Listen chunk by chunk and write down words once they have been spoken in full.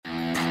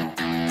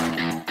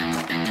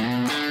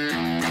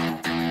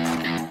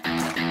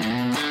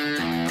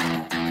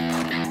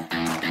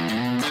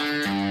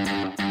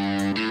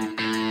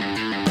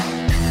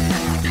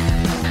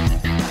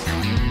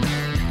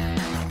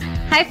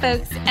Hi,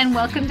 folks, and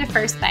welcome to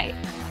First Bite,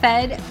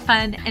 Fed,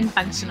 Fun, and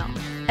Functional,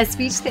 a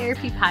speech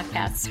therapy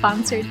podcast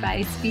sponsored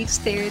by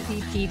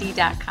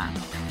SpeechTherapyPD.com.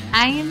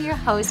 I am your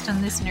host on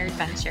this nerd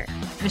venture,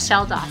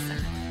 Michelle Dawson,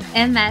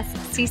 MS,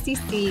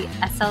 CCC,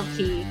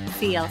 SLP,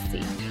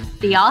 CLC,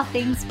 the All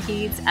Things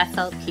Peds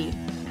SLP.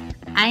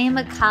 I am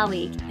a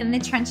colleague in the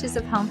trenches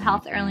of home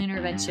health early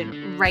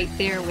intervention right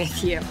there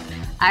with you.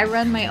 I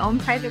run my own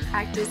private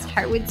practice,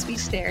 Heartwood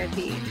Speech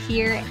Therapy,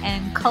 here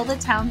in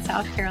Coletown,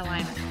 South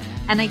Carolina,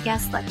 and I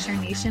guest lecture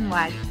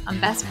nationwide on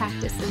best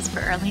practices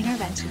for early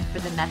intervention for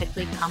the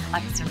medically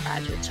complex and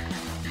fragile child.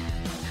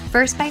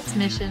 First Bite's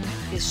mission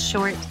is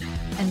short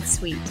and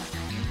sweet,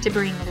 to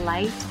bring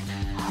light,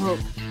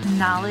 hope,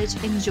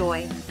 knowledge, and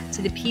joy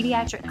to the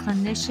pediatric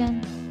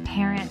clinician,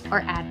 parent, or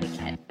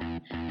advocate.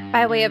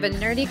 By way of a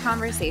nerdy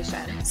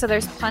conversation, so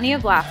there's plenty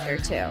of laughter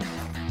too.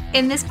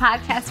 In this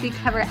podcast, we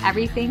cover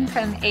everything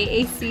from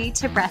AAC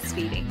to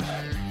breastfeeding,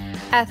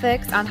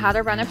 ethics on how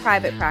to run a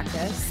private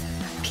practice,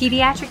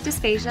 pediatric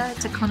dysphagia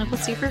to clinical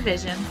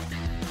supervision,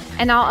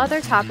 and all other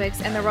topics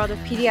in the world of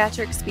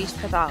pediatric speech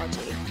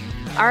pathology.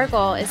 Our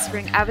goal is to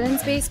bring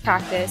evidence-based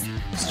practice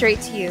straight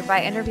to you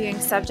by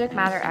interviewing subject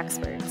matter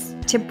experts,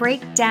 to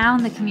break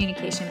down the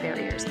communication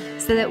barriers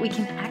so that we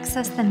can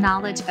access the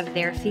knowledge of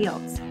their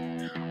fields.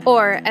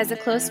 Or, as a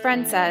close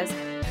friend says,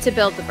 to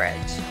build the bridge.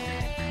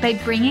 By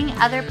bringing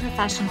other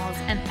professionals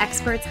and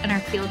experts in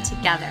our field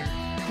together,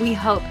 we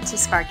hope to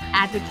spark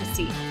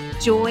advocacy,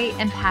 joy,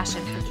 and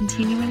passion for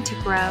continuing to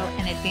grow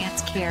and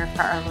advance care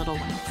for our little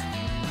ones.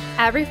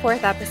 Every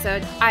fourth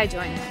episode, I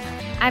join in.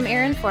 I'm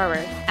Erin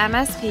Forward,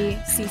 MSP,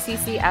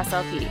 CCC,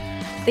 SLP,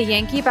 the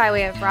Yankee by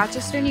way of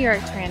Rochester, New York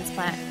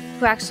transplant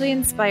who actually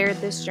inspired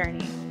this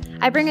journey.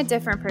 I bring a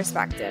different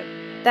perspective,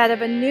 that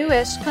of a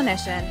newish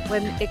clinician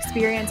with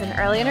experience in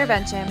early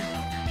intervention,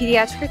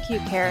 pediatric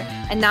acute care,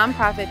 and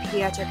nonprofit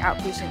pediatric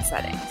outpatient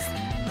settings.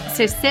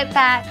 So sit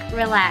back,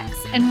 relax,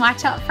 and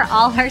watch out for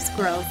all our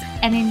squirrels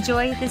and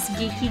enjoy this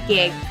geeky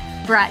gig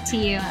brought to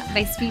you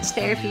by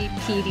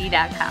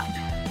SpeechTherapyPD.com.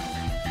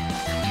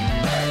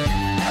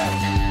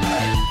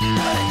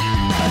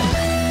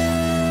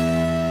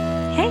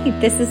 Hey,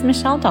 this is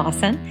Michelle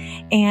Dawson,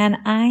 and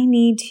I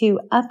need to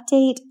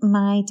update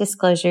my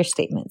disclosure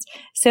statements.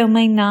 So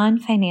my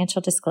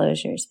non-financial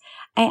disclosures.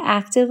 I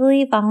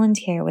actively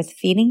volunteer with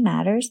Feeding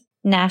Matters,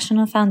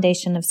 National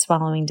Foundation of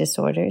Swallowing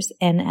Disorders,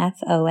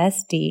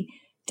 NFOSD,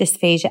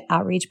 Dysphagia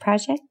Outreach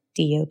Project,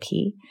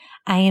 DOP.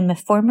 I am a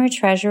former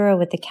treasurer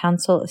with the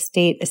Council of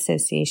State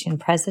Association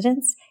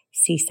Presidents,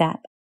 CSAP,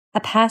 a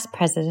past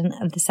president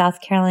of the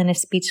South Carolina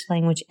Speech,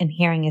 Language, and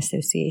Hearing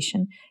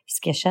Association,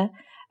 SCISHA,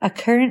 a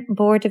current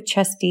Board of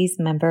Trustees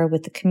member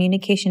with the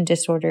Communication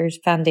Disorders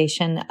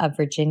Foundation of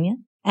Virginia,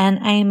 and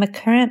I am a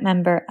current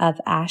member of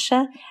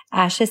ASHA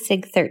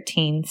SIG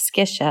 13,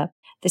 SCISHA,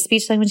 the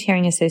Speech Language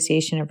Hearing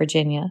Association of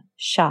Virginia,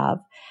 SHAV,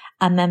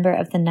 a member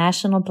of the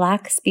National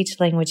Black Speech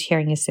Language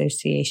Hearing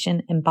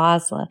Association in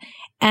BOSLA,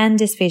 and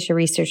Dysphagia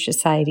Research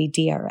Society,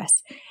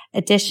 DRS.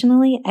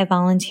 Additionally, I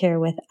volunteer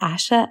with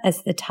ASHA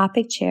as the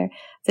topic chair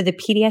for the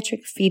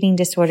Pediatric Feeding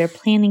Disorder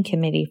Planning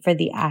Committee for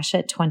the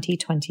ASHA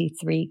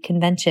 2023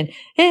 convention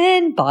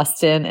in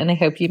Boston, and I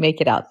hope you make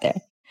it out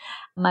there.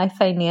 My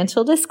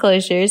financial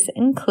disclosures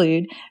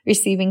include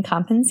receiving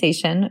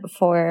compensation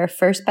for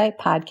First Bite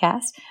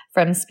podcast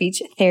from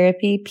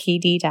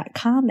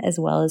SpeechTherapyPD.com, as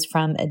well as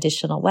from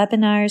additional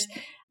webinars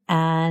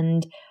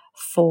and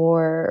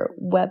for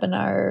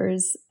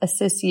webinars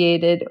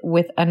associated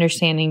with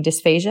Understanding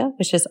Dysphagia,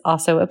 which is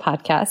also a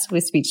podcast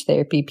with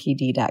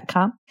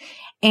SpeechTherapyPD.com.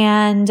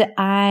 And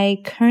I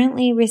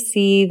currently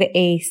receive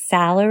a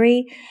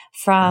salary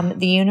from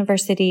the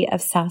University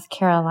of South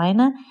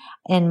Carolina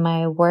in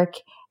my work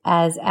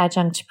as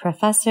adjunct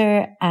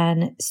professor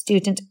and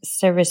student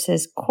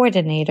services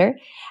coordinator.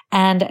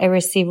 And I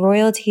receive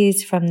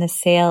royalties from the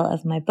sale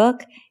of my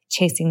book,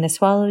 Chasing the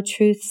Swallow: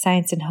 Truth,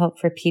 Science, and Hope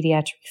for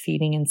Pediatric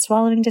Feeding and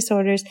Swallowing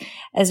Disorders,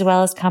 as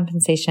well as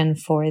compensation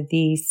for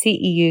the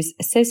CEUs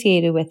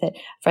associated with it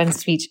from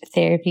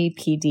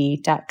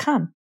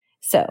SpeechTherapyPD.com.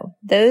 So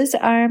those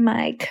are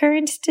my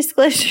current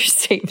disclosure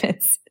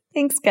statements.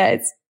 Thanks,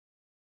 guys.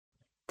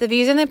 The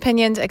views and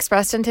opinions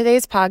expressed in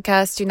today's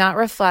podcast do not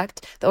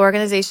reflect the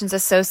organizations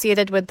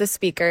associated with the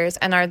speakers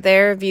and are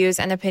their views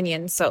and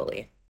opinions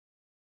solely.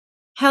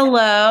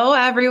 Hello,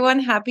 everyone.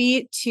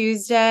 Happy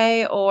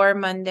Tuesday or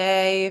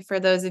Monday for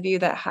those of you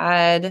that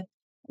had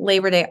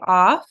Labor Day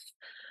off.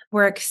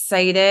 We're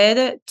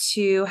excited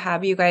to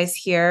have you guys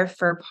here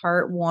for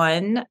part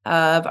one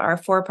of our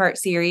four-part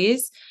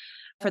series.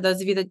 For those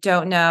of you that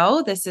don't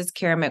know, this is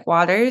Karen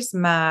McWaters,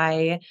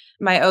 my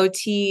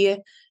OT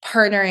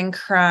partner in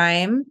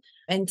crime.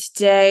 And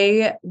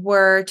today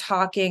we're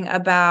talking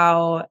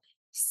about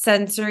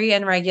sensory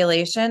and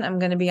regulation. I'm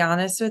going to be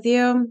honest with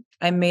you.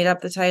 I made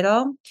up the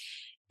title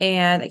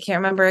and I can't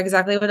remember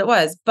exactly what it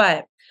was,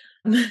 but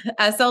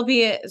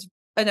SLP is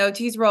an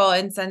OT's role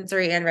in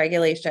sensory and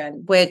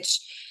regulation, which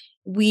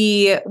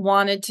we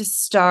wanted to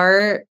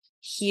start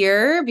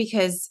here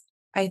because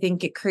I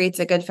think it creates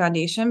a good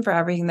foundation for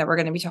everything that we're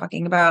going to be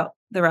talking about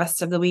the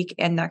rest of the week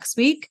and next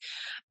week.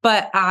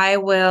 But I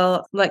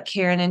will let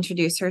Karen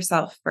introduce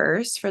herself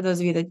first for those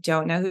of you that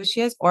don't know who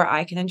she is, or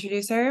I can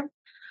introduce her.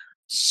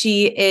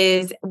 She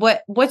is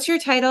what's your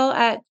title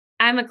at?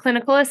 I'm a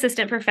clinical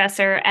assistant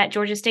professor at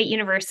Georgia State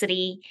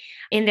University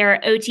in their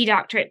OT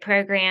doctorate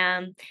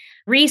program.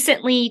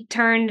 Recently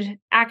turned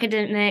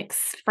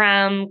academics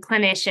from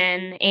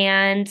clinician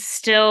and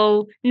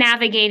still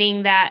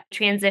navigating that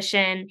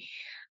transition.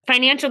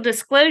 Financial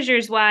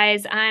disclosures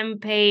wise, I'm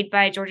paid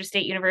by Georgia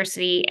State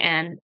University,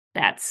 and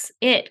that's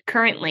it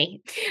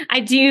currently. I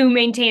do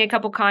maintain a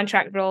couple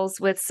contract roles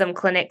with some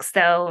clinics,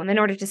 though, in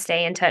order to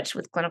stay in touch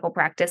with clinical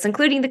practice,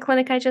 including the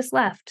clinic I just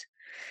left.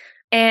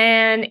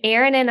 And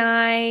Erin and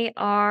I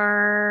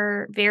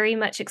are very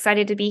much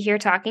excited to be here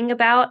talking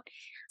about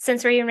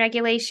sensory and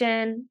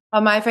regulation.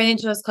 On my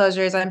financial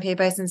disclosures, I'm paid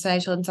by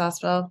Cincinnati Children's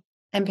Hospital.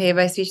 I'm paid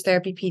by Speech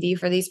Therapy PD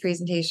for these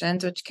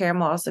presentations, which Karen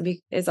will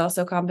is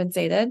also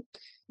compensated.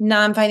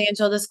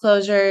 Non-financial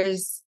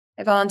disclosures,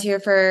 I volunteer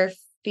for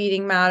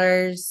Feeding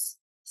Matters,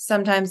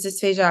 sometimes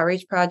Dysphagia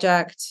Outreach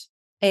Project,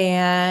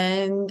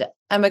 and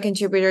I'm a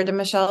contributor to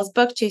Michelle's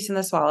book, Chasing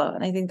the Swallow.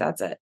 And I think that's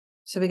it.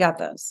 So we got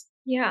those.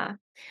 Yeah.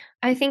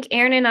 I think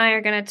Erin and I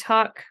are going to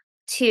talk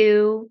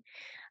to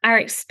our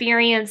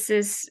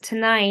experiences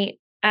tonight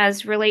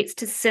as relates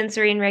to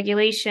sensory and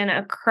regulation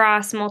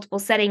across multiple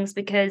settings,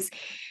 because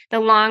the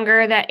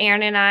longer that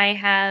Erin and I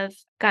have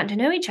gotten to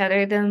know each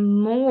other, the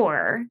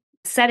more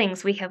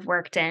settings we have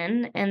worked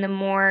in and the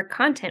more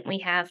content we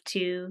have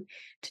to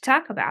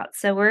talk about.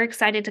 So we're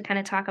excited to kind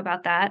of talk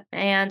about that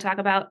and talk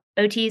about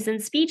OTs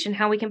and speech and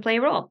how we can play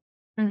a role.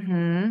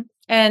 Mm-hmm.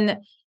 And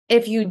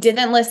if you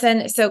didn't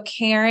listen, so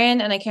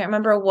Karen, and I can't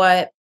remember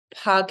what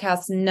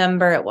podcast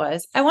number it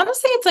was. I want to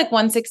say it's like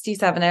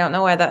 167. I don't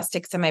know why that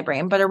sticks in my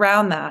brain, but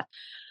around that,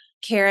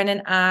 Karen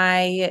and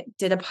I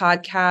did a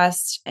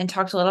podcast and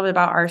talked a little bit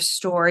about our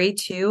story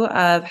too,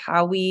 of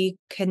how we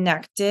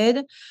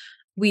connected.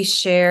 We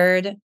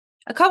shared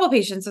a couple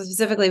patients. So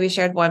specifically, we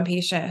shared one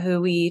patient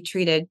who we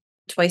treated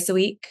twice a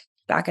week,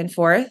 back and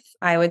forth.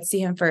 I would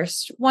see him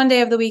first one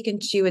day of the week,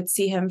 and she would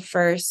see him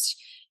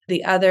first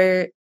the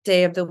other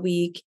day of the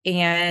week.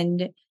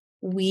 And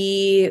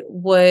we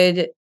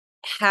would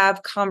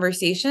have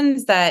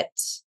conversations that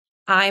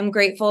I'm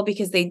grateful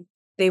because they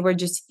were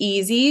just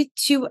easy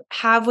to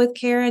have with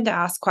Karen, to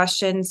ask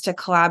questions, to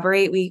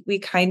collaborate. We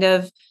kind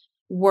of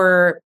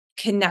were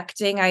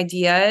connecting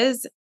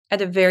ideas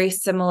at a very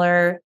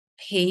similar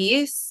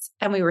pace.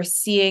 And we were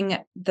seeing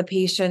the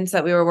patients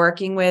that we were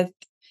working with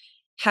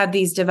have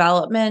these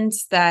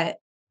developments that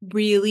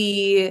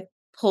really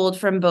pulled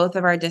from both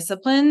of our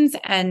disciplines.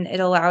 And it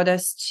allowed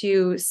us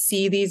to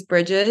see these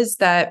bridges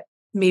that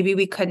maybe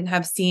we couldn't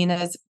have seen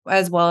as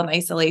well in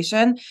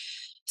isolation.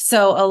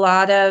 So a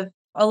lot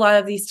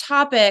of these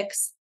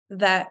topics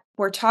that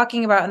we're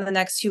talking about in the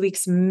next 2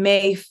 weeks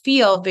may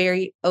feel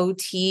very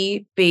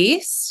OT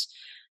based,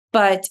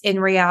 but in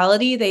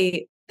reality,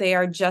 they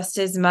are just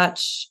as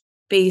much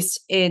based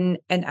in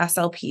an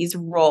SLP's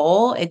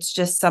role. It's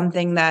just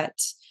something that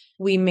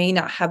we may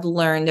not have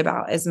learned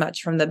about as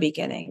much from the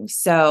beginning.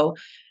 So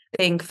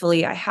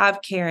thankfully, I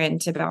have Karen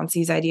to bounce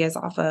these ideas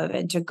off of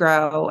and to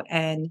grow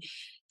and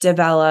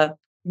develop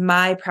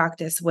my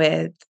practice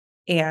with.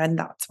 And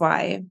that's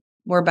why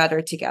we're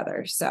better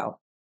together. So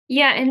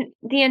yeah, and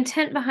the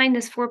intent behind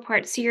this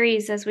 4-part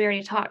series, as we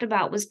already talked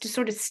about, was to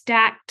sort of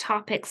stack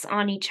topics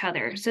on each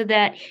other so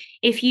that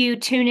if you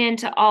tune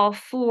into all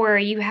 4,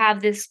 you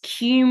have this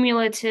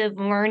cumulative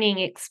learning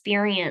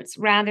experience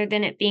rather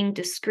than it being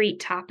discrete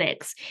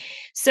topics.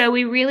 So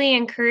we really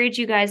encourage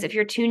you guys, if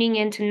you're tuning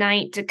in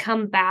tonight, to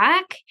come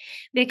back,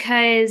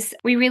 because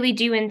we really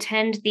do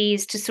intend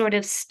these to sort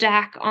of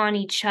stack on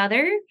each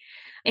other.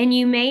 And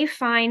you may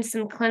find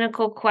some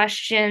clinical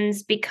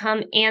questions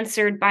become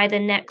answered by the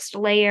next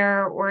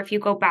layer, or if you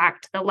go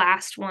back to the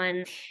last one,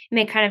 it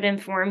may kind of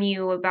inform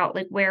you about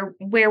like where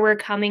we're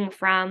coming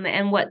from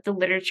and what the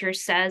literature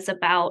says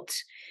about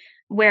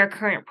where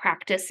current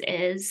practice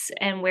is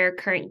and where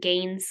current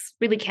gains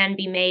really can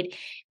be made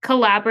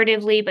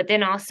collaboratively, but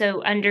then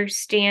also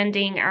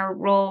understanding our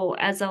role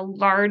as a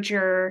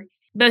larger,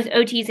 both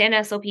OTs and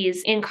SLPs,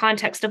 in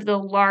context of the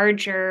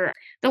larger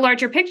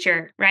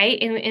picture, right?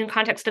 In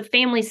context of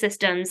family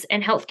systems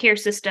and healthcare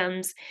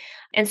systems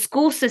and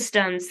school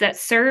systems that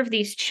serve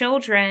these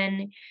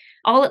children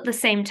all at the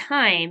same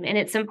time. And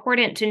it's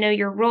important to know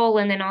your role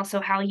and then also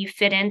how you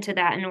fit into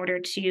that in order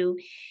to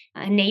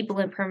enable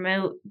and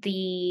promote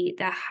the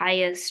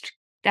highest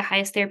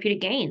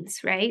therapeutic gains,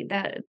 right?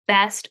 The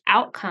best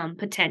outcome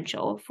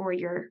potential for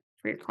your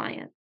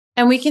client.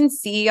 And we can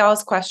see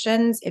y'all's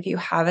questions if you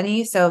have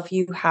any. So if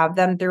you have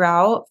them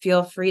throughout,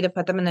 feel free to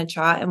put them in the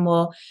chat and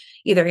we'll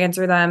either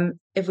answer them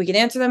if we can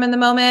answer them in the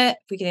moment,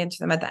 if we can answer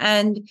them at the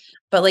end.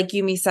 But like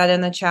Yumi said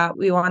in the chat,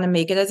 we want to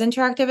make it as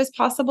interactive as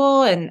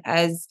possible and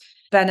as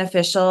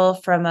beneficial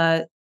from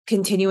a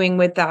continuing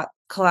with that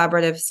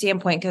collaborative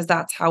standpoint, because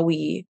that's how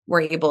we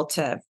were able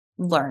to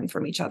learn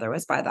from each other,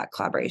 was by that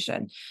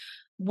collaboration.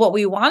 What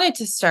we wanted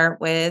to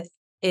start with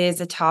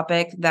is a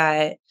topic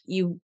that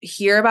you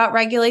hear about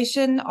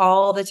regulation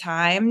all the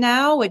time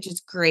now, which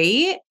is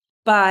great.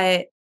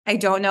 But I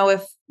don't know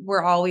if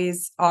we're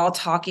always all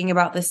talking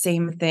about the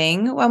same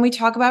thing when we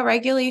talk about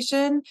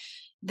regulation.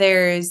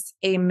 There's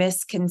a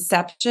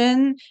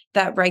misconception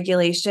that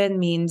regulation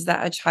means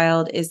that a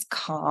child is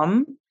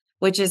calm,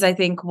 which is, I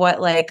think, what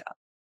like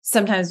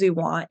sometimes we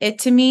want it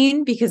to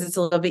mean, because it's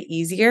a little bit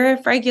easier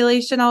if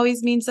regulation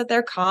always means that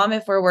they're calm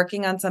if we're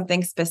working on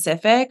something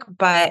specific.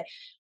 But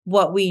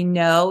what we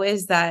know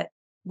is that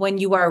when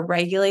you are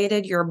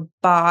regulated, your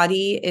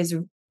body is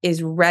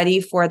ready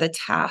for the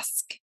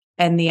task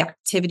and the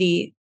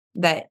activity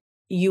that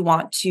you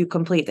want to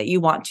complete, that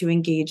you want to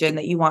engage in,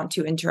 that you want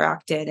to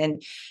interact in.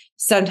 And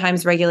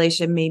sometimes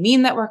regulation may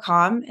mean that we're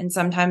calm, and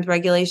sometimes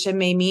regulation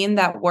may mean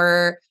that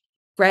we're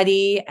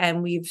ready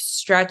and we've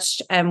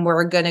stretched and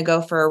we're going to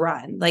go for a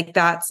run. Like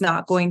that's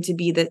not going to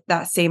be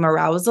that same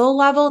arousal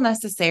level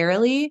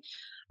necessarily.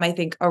 I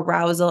think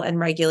arousal and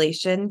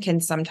regulation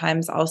can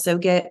sometimes also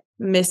get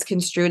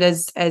misconstrued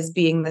as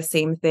being the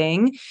same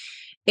thing.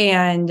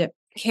 And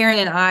Karen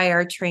and I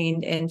are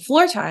trained in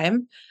floor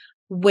time,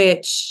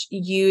 which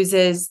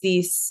uses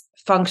these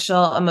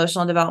functional,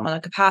 emotional, and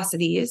developmental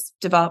capacities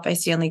developed by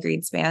Stanley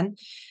Greenspan.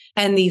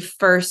 And the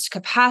first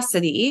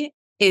capacity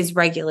is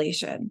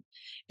regulation,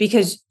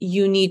 because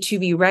you need to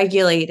be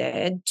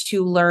regulated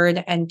to learn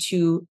and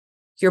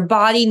your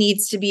body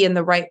needs to be in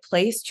the right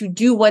place to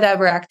do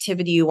whatever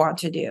activity you want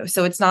to do.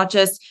 So it's not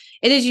just,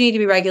 you need to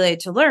be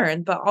regulated to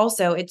learn, but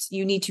also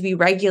you need to be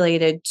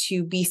regulated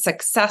to be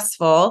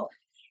successful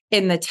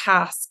in the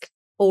task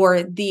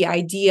or the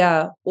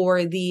idea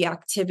or the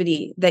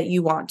activity that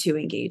you want to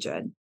engage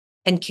in.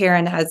 And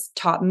Karen has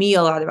taught me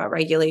a lot about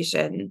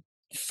regulation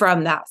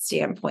from that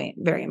standpoint,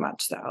 very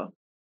much so.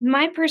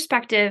 My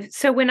perspective,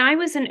 so when I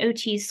was in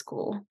OT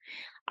school,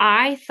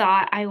 I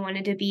thought I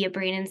wanted to be a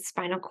brain and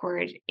spinal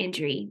cord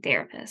injury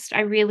therapist.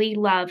 I really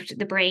loved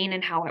the brain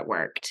and how it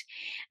worked.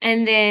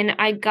 And then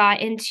I got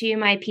into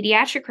my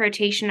pediatric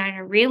rotation and I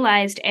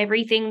realized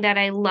everything that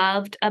I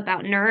loved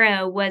about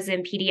neuro was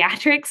in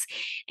pediatrics.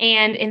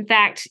 And in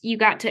fact, you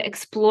got to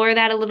explore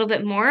that a little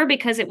bit more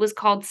because it was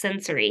called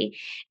sensory.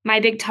 My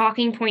big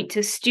talking point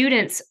to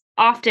students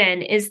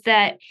often is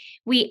that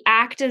we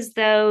act as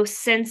though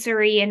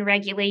sensory and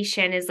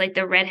regulation is like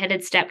the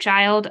redheaded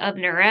stepchild of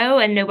neuro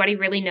and nobody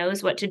really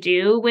knows what to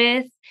do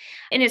with.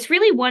 And it's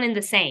really one and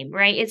the same,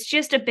 right? It's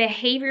just a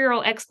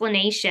behavioral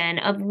explanation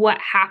of what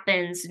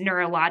happens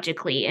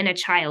neurologically in a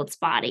child's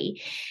body.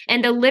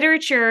 And the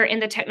literature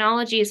and the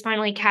technology is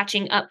finally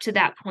catching up to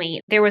that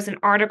point. There was an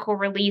article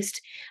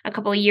released a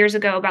couple of years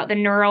ago about the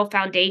neural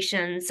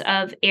foundations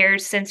of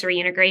AIR's sensory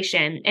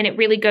integration. And it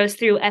really goes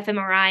through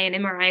fMRI and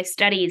MRI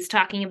studies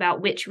talking about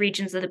which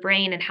regions of the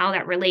brain and how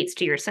that relates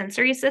to your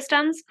sensory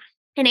systems.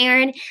 And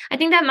Erin, I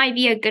think that might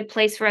be a good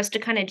place for us to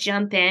kind of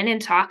jump in and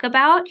talk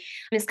about,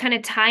 is kind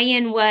of tie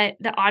in what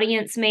the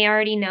audience may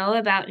already know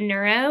about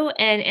neuro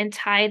and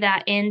tie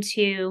that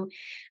into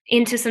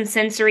some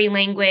sensory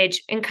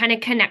language and kind of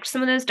connect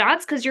some of those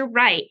dots, because you're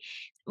right.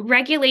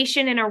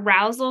 Regulation and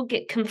arousal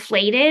get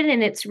conflated,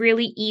 and it's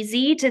really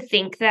easy to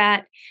think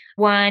that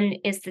one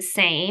is the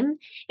same.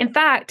 In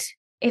fact,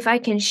 if I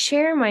can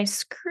share my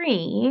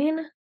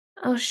screen,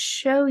 I'll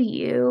show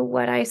you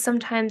what I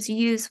sometimes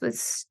use with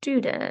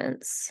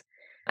students.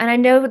 And I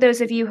know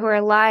those of you who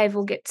are live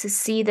will get to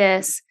see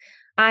this.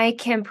 I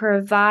can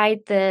provide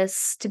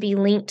this to be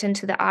linked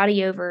into the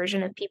audio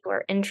version if people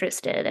are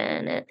interested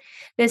in it.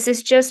 This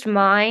is just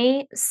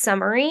my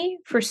summary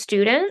for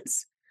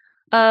students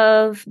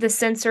of the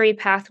sensory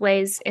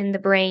pathways in the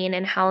brain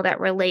and how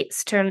that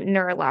relates to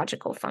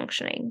neurological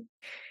functioning.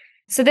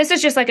 So this is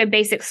just like a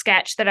basic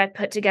sketch that I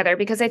put together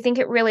because I think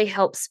it really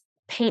helps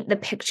paint the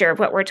picture of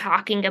what we're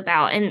talking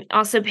about, and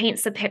also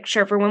paints the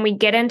picture for when we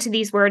get into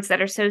these words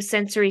that are so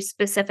sensory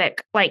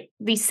specific, like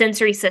these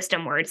sensory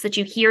system words that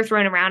you hear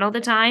thrown around all the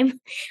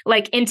time,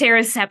 like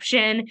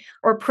interoception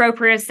or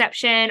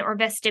proprioception or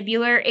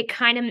vestibular. It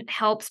kind of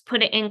helps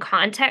put it in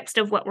context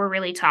of what we're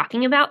really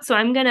talking about. So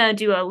I'm going to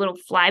do a little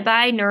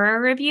flyby neuro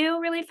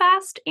review really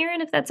fast,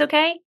 Erin, if that's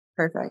okay.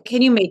 Perfect.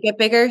 Can you make it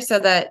bigger so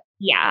that?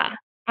 Yeah,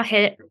 I'll put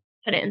it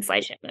in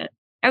slideshow mode.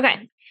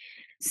 Okay.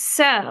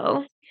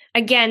 So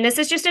again, this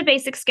is just a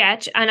basic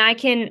sketch, and I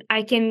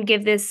can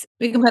give this.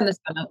 We can put in the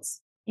show notes.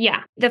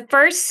 Yeah. The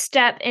first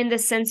step in the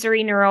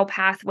sensory neural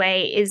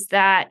pathway is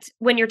that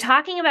when you're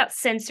talking about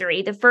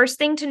sensory, the first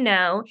thing to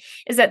know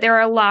is that there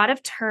are a lot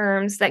of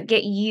terms that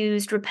get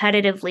used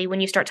repetitively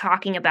when you start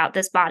talking about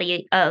this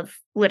body of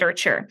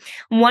literature.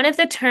 One of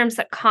the terms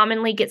that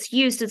commonly gets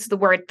used is the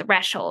word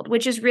threshold,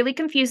 which is really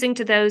confusing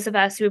to those of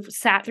us who've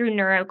sat through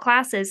neuro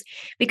classes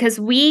because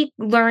we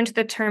learned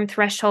the term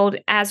threshold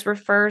as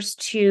refers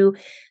to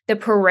the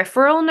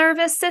peripheral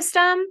nervous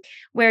system,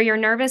 where your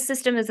nervous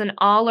system is an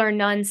all or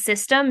none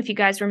system, if you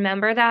guys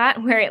remember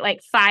that, where it like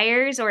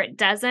fires or it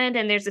doesn't,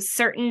 and there's a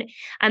certain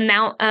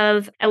amount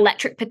of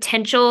electric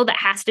potential that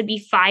has to be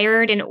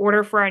fired in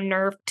order for a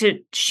nerve to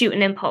shoot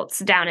an impulse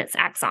down its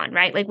axon,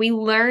 right? Like we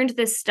learned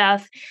this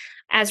stuff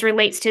as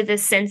relates to the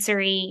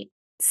sensory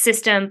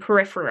system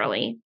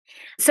peripherally.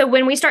 So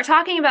when we start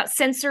talking about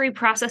sensory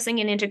processing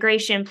and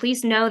integration,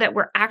 please know that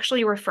we're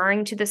actually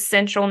referring to the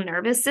central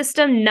nervous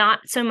system, not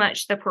so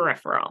much the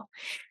peripheral.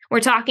 We're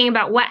talking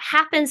about what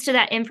happens to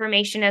that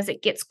information as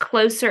it gets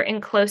closer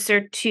and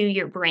closer to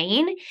your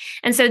brain.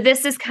 And so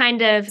this is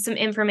kind of some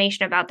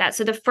information about that.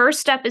 So the first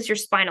step is your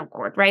spinal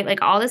cord, right?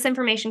 Like all this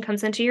information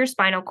comes into your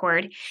spinal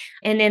cord,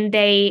 and then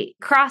they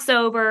cross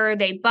over,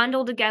 they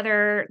bundle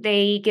together,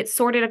 they get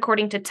sorted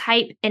according to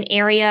type and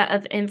area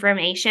of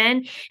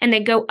information, and they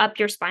go up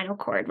your spinal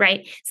cord,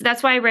 right? So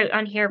that's why I wrote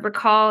on here,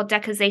 recall,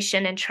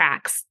 decussation, and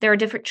tracts. There are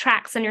different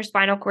tracts in your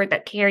spinal cord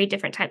that carry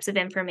different types of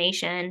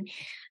information.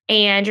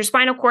 And your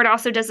spinal cord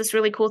also does this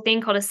really cool thing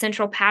called a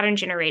central pattern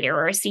generator,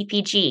 or a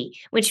CPG,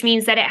 which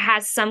means that it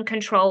has some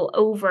control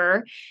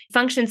over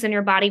functions in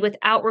your body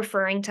without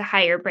referring to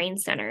higher brain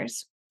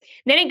centers.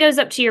 Then it goes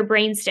up to your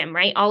brainstem,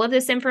 right? All of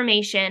this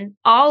information,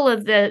 all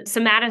of the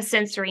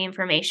somatosensory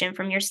information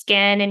from your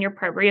skin and your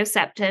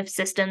proprioceptive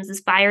systems is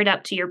fired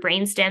up to your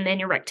brainstem and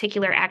your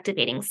reticular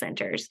activating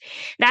centers.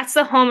 That's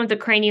the home of the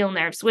cranial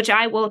nerves, which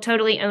I will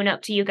totally own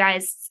up to you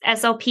guys.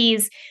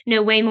 SLPs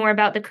know way more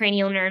about the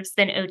cranial nerves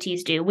than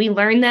OTs do. We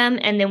learn them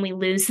and then we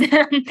lose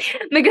them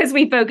because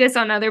we focus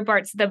on other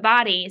parts of the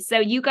body. So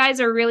you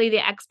guys are really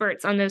the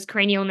experts on those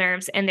cranial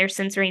nerves and their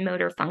sensory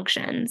motor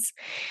functions.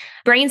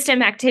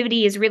 Brainstem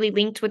activity is really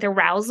linked with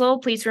arousal.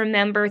 Please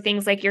remember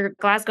things like your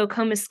Glasgow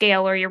Coma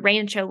scale or your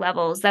Rancho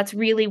levels. That's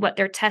really what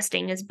they're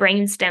testing, is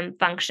brainstem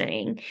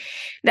functioning.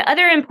 The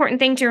other important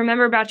thing to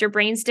remember about your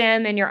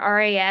brainstem and your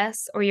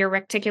RAS, or your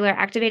reticular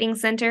activating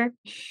center,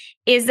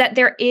 is that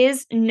there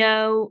is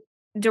no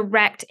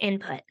direct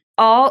input.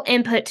 All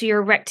input to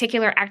your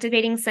reticular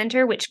activating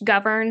center, which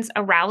governs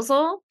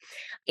arousal,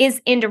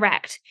 is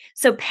indirect.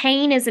 So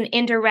pain is an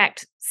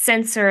indirect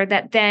sensor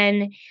that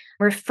then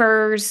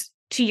refers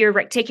to your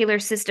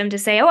reticular system to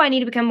say, oh, I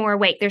need to become more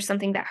awake. There's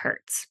something that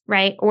hurts,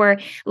 right? Or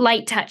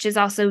light touch is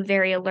also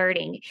very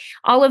alerting.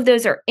 All of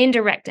those are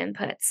indirect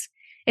inputs.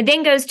 It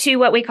then goes to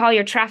what we call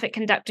your traffic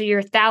conductor,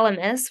 your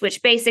thalamus,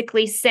 which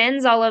basically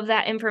sends all of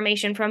that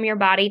information from your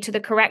body to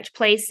the correct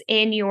place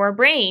in your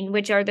brain,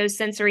 which are those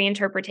sensory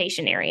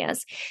interpretation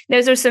areas.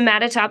 Those are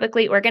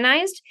somatotopically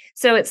organized.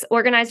 So it's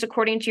organized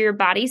according to your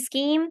body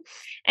scheme.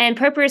 And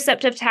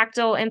proprioceptive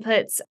tactile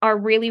inputs are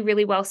really,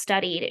 really well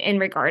studied in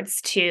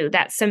regards to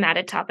that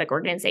somatotopic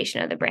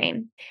organization of the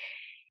brain.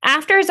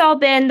 After it's all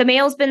been, the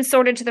mail's been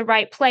sorted to the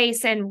right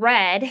place and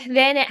read,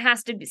 then it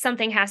has to be,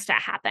 something has to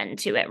happen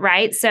to it,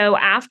 right? So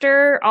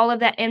after all of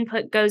that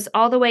input goes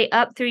all the way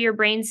up through your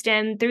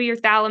brainstem, through your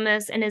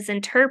thalamus, and is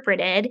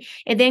interpreted,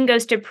 it then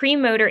goes to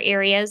premotor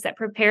areas that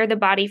prepare the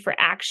body for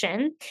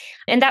action.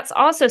 And that's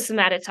also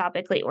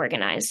somatotopically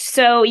organized.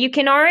 So you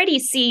can already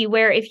see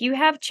where if you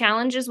have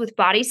challenges with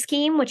body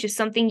scheme, which is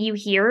something you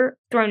hear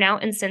thrown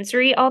out in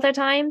sensory all the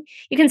time,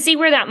 you can see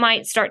where that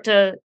might start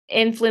to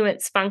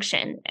influence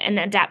function and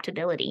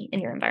adaptability in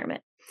your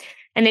environment.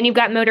 And then you've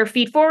got motor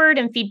feed forward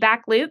and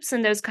feedback loops,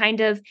 and those kind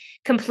of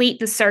complete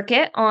the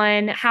circuit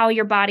on how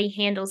your body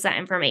handles that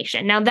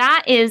information. Now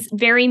that is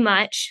very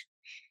much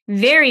a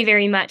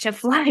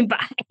flyby.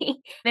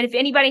 And if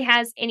anybody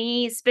has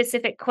any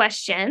specific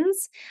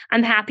questions,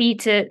 I'm happy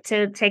to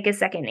take a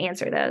second and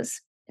answer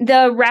those.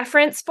 The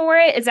reference for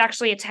it is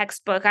actually a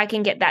textbook. I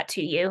can get that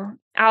to you.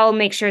 I'll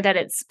make sure that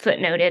it's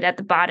footnoted at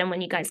the bottom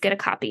when you guys get a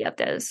copy of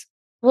those.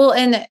 Well,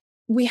 and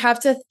we have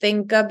to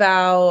think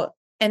about,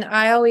 and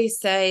I always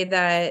say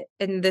that,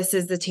 and this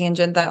is the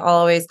tangent that I'll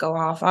always go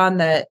off on,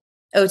 that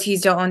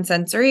OTs don't own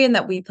sensory and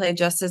that we play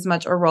just as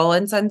much a role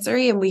in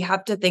sensory. And we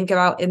have to think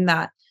about in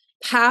that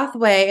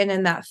pathway and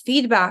in that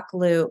feedback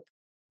loop,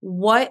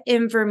 what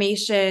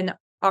information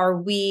are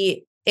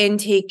we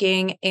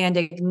intaking and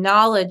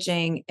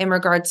acknowledging in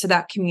regards to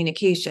that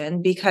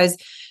communication? Because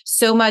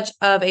so much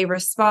of a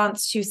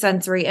response to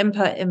sensory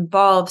input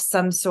involves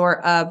some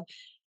sort of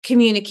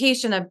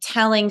communication of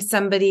telling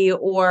somebody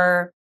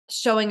or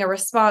showing a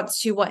response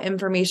to what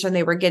information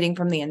they were getting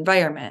from the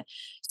environment.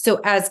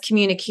 So as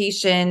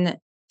communication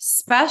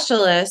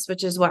specialists,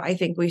 which is what I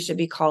think we should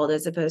be called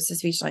as opposed to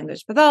speech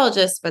language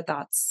pathologists, but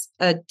that's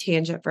a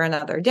tangent for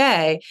another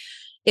day,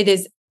 it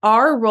is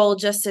our role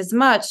just as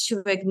much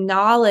to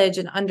acknowledge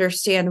and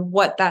understand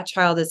what that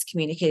child is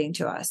communicating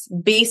to us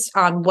based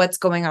on what's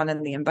going on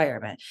in the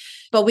environment.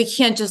 But we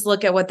can't just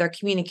look at what they're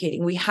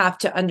communicating. We have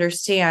to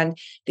understand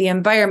the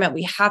environment.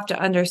 We have to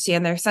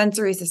understand their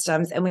sensory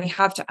systems, and we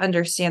have to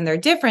understand their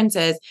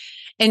differences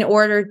in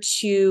order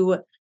to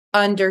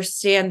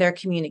understand their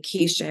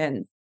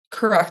communication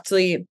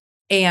correctly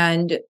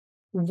and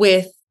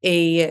with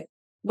a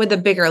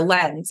bigger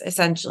lens,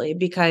 essentially,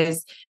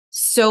 because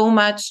so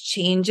much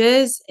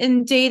changes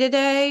in day to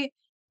day,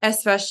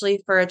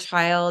 especially for a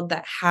child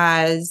that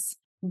has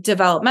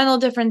developmental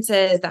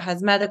differences, that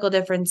has medical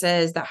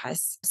differences, that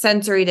has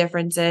sensory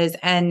differences.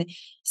 And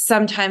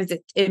sometimes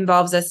it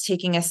involves us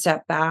taking a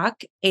step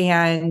back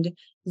and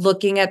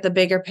looking at the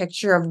bigger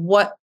picture of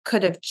what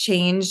could have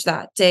changed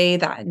that day,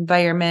 that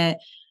environment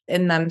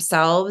in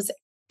themselves.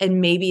 And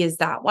maybe is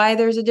that why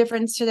there's a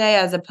difference today,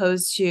 as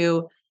opposed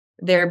to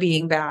they're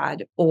being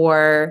bad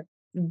or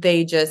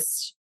they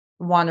just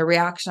want a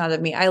reaction out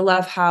of me. I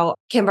love how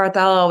Kim Barthel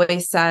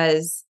always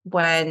says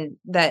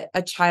that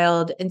a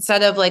child,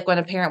 instead of like when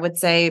a parent would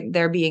say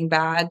they're being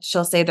bad,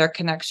 she'll say they're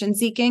connection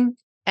seeking.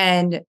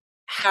 And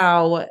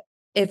how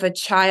if a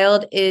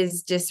child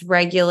is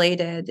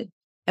dysregulated,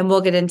 and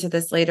we'll get into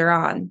this later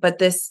on, but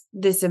this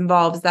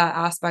involves that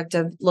aspect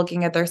of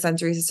looking at their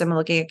sensory system and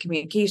looking at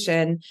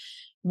communication.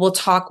 We'll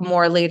talk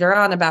more later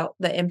on about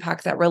the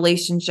impact that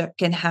relationship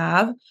can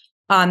have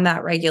on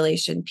that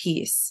regulation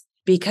piece,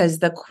 because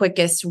the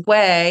quickest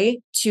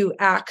way to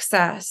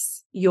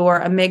access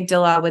your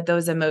amygdala with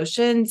those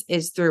emotions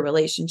is through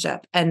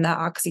relationship and the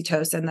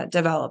oxytocin that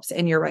develops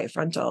in your right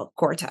frontal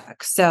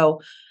cortex.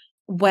 So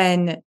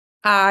when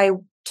I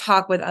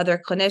talk with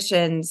other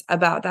clinicians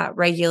about that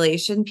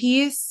regulation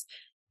piece,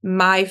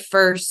 my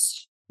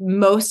first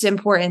most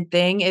important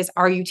thing is,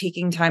 are you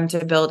taking time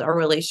to build a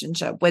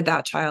relationship with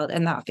that child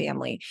and that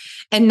family?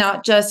 And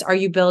not just, are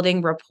you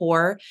building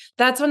rapport?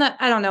 That's when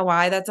I don't know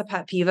why, that's a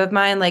pet peeve of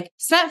mine. Like,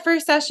 spent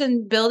first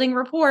session building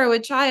rapport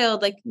with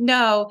child. Like,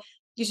 no,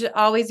 you should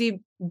always be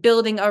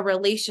building a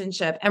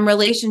relationship, and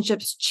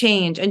relationships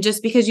change. And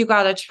just because you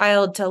got a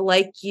child to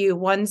like you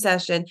one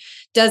session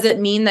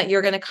doesn't mean that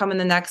you're going to come in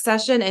the next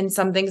session and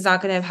something's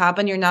not going to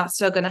happen. You're not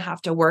still going to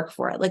have to work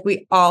for it. Like,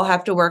 we all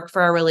have to work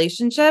for our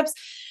relationships.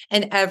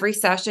 And every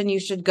session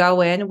you should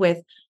go in with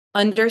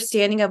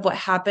understanding of what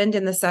happened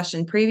in the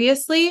session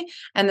previously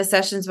and the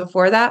sessions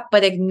before that,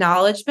 but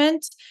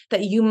acknowledgement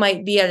that you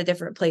might be at a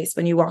different place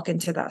when you walk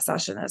into that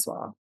session as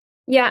well.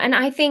 Yeah. And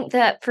I think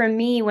that for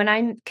me, when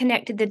I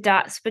connected the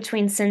dots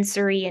between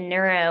sensory and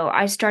neuro,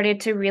 I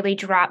started to really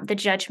drop the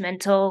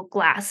judgmental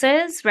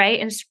glasses, right?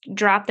 And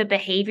drop the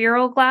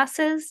behavioral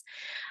glasses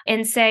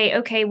and say,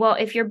 okay, well,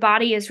 if your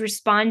body is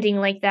responding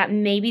like that,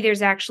 maybe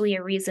there's actually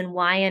a reason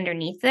why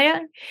underneath there.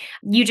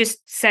 You just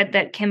said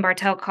that Kim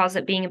Barthel calls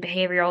it being a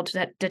behavioral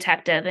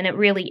detective, and it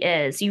really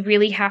is. You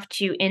really have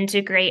to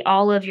integrate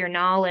all of your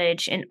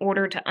knowledge in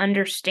order to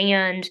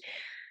understand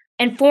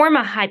and form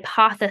a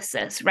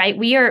hypothesis, right?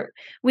 We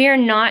are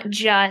not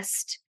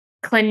just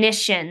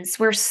clinicians,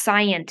 we're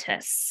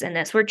scientists in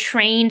this. We're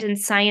trained in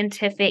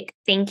scientific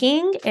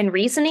thinking and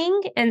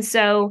reasoning. And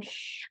so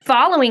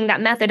following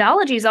that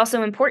methodology is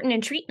also important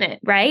in treatment,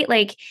 right?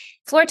 Like,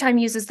 Floor Time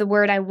uses the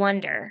word I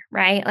wonder,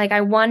 right? Like,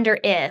 I wonder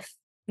if.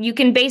 You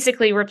can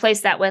basically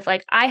replace that with,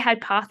 like, I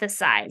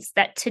hypothesize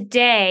that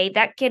today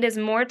that kid is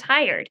more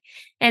tired.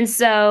 And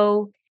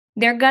so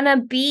they're going to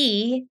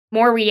be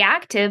more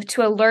reactive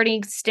to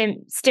alerting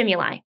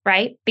stimuli,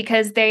 right?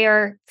 Because they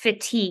are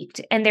fatigued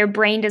and their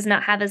brain does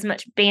not have as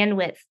much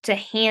bandwidth to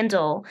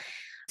handle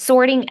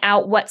sorting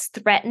out what's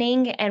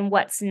threatening and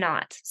what's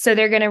not. So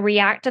they're going to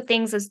react to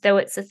things as though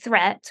it's a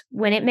threat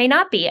when it may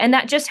not be. And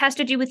that just has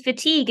to do with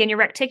fatigue and your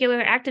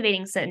reticular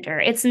activating center.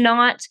 It's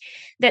not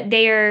that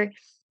they're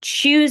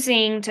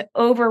choosing to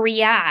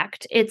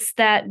overreact. It's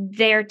that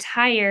they're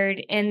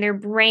tired and their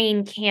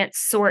brain can't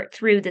sort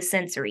through the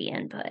sensory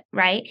input,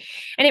 right?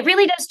 And it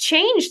really does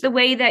change the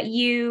way that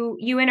you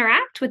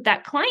interact with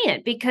that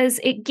client, because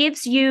it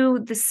gives you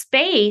the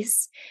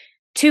space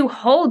to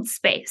hold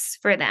space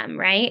for them,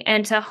 right?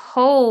 And to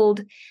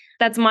hold,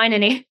 that's mine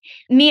and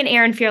me and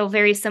Erin feel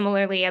very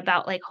similarly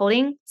about, like,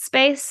 holding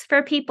space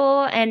for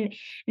people and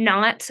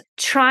not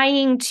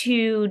trying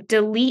to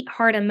delete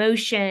hard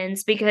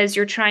emotions because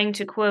you're trying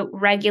to, quote,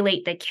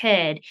 regulate the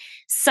kid.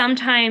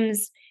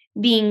 Sometimes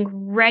being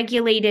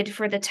regulated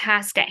for the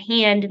task at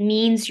hand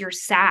means you're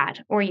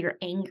sad or you're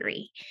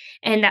angry.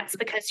 And that's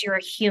because you're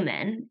a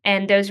human,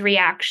 and those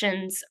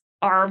reactions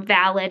are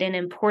valid and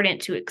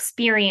important to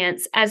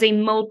experience as a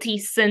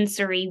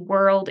multi-sensory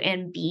world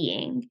and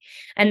being.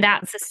 And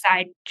that's a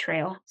side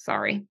trail.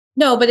 Sorry.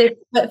 No,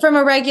 but from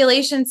a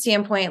regulation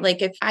standpoint,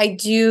 like, if I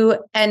do,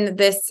 and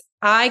this,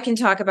 I can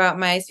talk about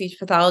my speech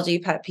pathology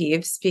pet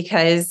peeves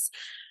because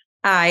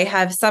I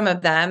have some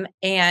of them.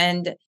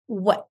 And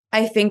what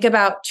I think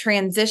about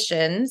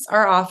transitions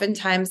are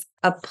oftentimes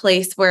a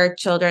place where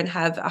children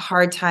have a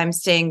hard time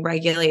staying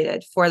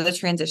regulated for the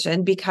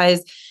transition,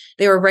 because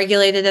they were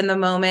regulated in the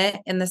moment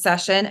in the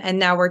session, and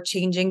now we're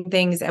changing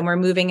things and we're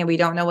moving and we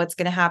don't know what's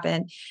going to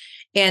happen.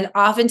 And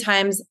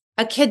oftentimes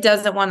a kid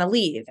doesn't want to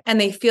leave and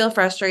they feel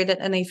frustrated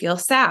and they feel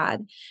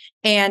sad.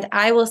 And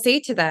I will say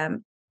to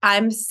them,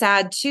 I'm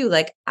sad too.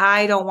 Like,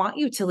 I don't want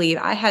you to leave.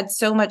 I had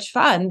so much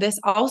fun. This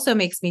also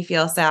makes me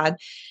feel sad.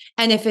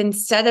 And if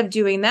instead of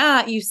doing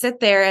that, you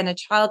sit there and a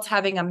child's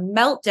having a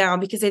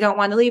meltdown because they don't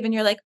want to leave, and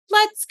you're like,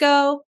 let's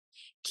go,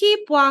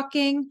 keep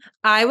walking,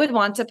 I would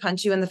want to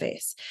punch you in the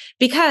face,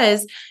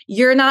 because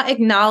you're not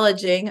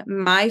acknowledging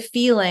my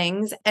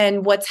feelings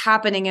and what's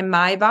happening in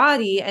my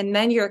body. And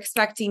then you're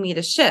expecting me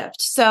to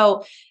shift.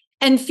 So,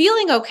 and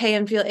feeling okay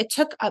and it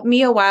took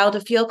me a while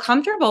to feel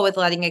comfortable with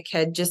letting a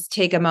kid just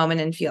take a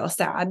moment and feel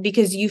sad,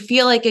 because you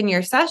feel like in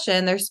your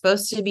session, they're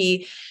supposed to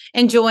be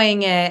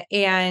enjoying it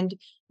and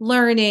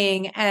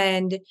learning,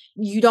 and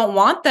you don't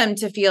want them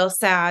to feel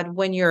sad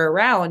when you're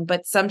around,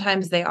 but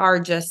sometimes they are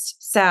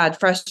just sad,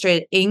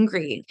 frustrated,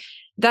 angry.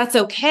 That's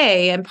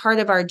okay. And part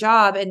of our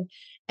job.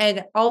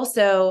 And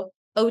also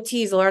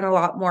OTs learn a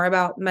lot more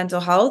about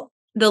mental health.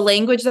 The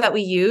language that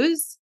we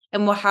use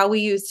and how we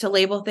use to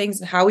label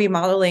things and how we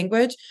model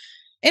language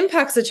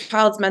impacts a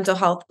child's mental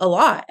health a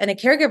lot, and a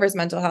caregiver's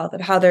mental health of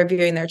how they're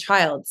viewing their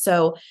child.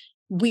 So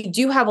we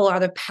do have a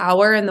lot of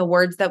power in the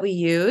words that we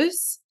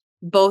use,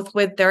 both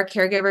with their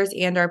caregivers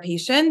and our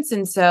patients.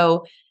 And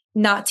so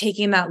not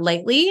taking that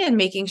lightly and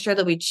making sure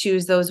that we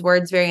choose those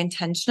words very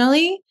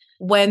intentionally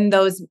when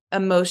those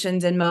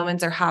emotions and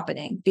moments are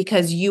happening,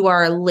 because you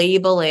are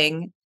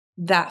labeling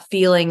that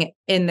feeling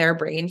in their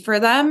brain for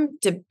them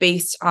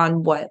based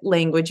on what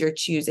language you're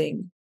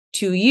choosing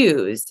to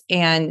use.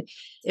 And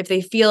if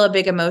they feel a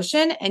big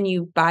emotion and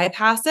you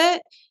bypass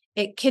it,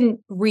 it can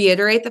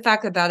reiterate the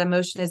fact that that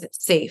emotion is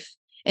safe,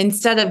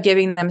 instead of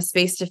giving them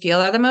space to feel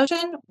that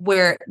emotion,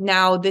 where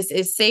now this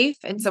is safe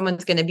and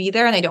someone's going to be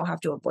there and I don't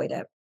have to avoid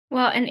it.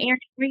 Well, and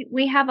Erin,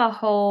 we have a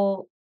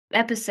whole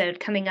episode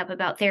coming up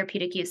about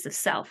therapeutic use of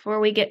self, where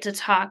we get to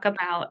talk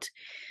about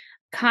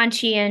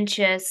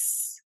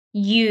conscientious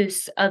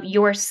use of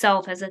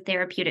yourself as a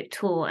therapeutic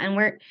tool. And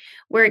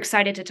we're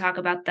excited to talk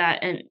about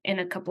that in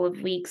a couple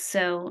of weeks.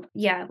 So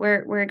yeah,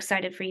 we're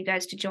excited for you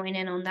guys to join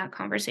in on that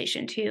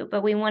conversation too.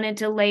 But we wanted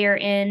to layer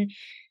in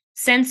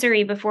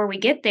sensory before we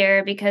get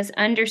there, because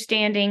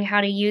understanding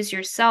how to use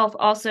yourself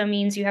also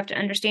means you have to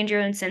understand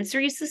your own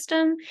sensory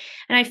system.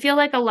 And I feel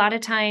like a lot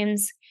of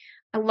times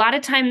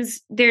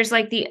there's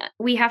like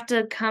we have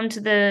to come to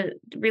the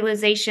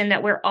realization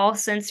that we're all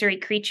sensory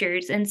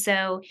creatures. And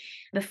so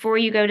before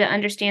you go to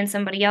understand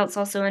somebody else,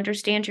 also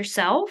understand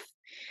yourself.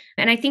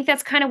 And I think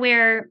that's kind of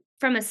where,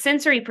 from a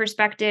sensory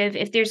perspective,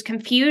 if there's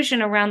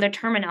confusion around the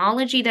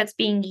terminology that's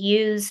being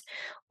used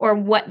or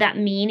what that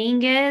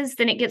meaning is,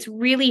 then it gets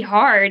really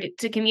hard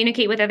to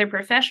communicate with other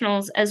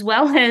professionals as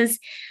well as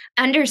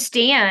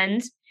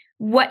understand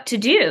what to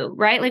do,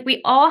 right? Like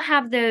we all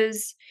have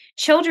those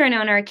children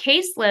on our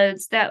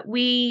caseloads that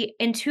we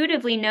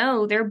intuitively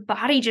know their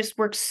body just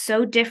works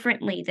so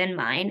differently than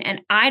mine,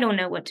 and I don't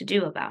know what to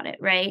do about it,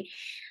 right?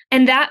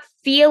 And that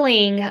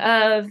feeling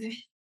of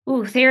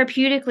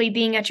therapeutically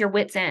being at your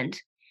wit's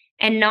end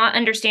and not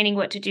understanding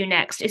what to do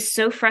next is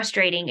so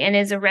frustrating and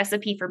is a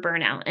recipe for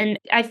burnout. And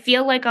I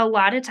feel like a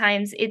lot of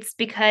times it's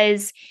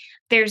because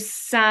there's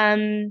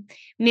some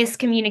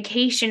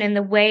miscommunication in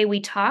the way we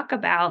talk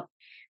about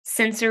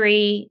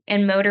sensory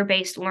and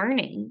motor-based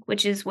learning,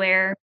 which is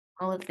where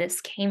all of this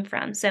came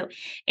from. So,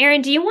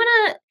 Erin, do you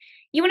want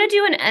to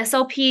do an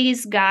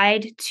SLP's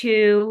guide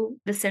to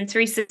the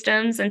sensory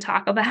systems and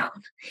talk about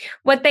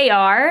what they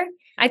are?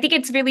 I think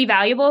it's really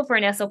valuable for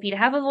an SLP to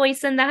have a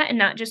voice in that and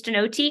not just an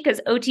OT,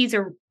 because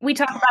we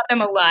talk about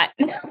them a lot.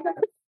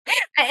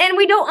 And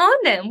we don't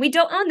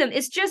own them.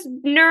 It's just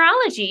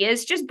neurology.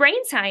 It's just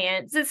brain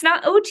science. It's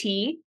not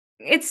OT.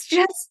 It's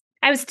just,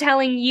 I was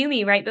telling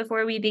Yumi right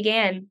before we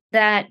began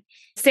that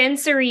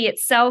sensory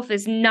itself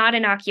is not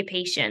an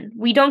occupation.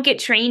 We don't get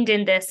trained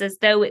in this as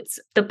though it's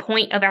the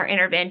point of our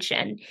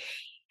intervention.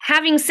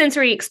 Having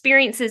sensory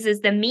experiences is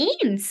the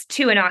means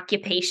to an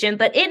occupation,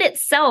 but it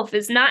itself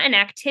is not an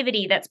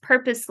activity that's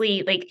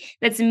purposely,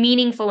 that's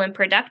meaningful and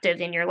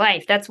productive in your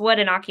life. That's what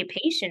an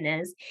occupation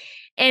is.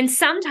 And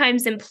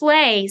sometimes in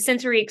play,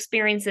 sensory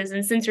experiences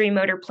and sensory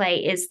motor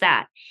play is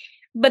that.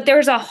 But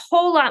there's a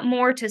whole lot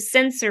more to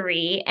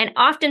sensory. And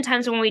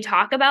oftentimes when we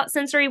talk about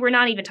sensory, we're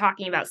not even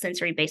talking about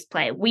sensory-based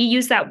play. We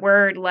use that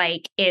word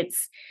like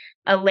it's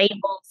a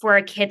label for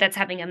a kid that's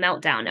having a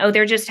meltdown. Oh,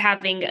 they're just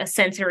having a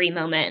sensory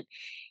moment.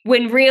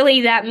 When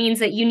really that means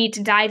that you need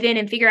to dive in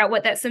and figure out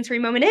what that sensory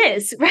moment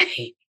is,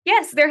 right?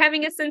 Yes, they're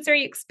having a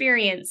sensory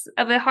experience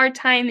of a hard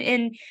time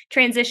in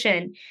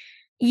transition.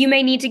 You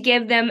may need to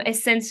give them a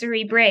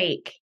sensory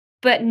break.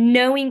 But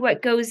knowing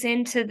what goes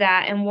into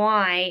that and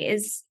why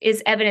is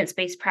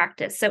evidence-based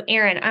practice. So,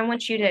 Erin, I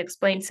want you to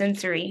explain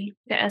sensory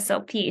to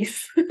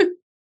SLPs.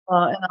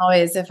 Well, and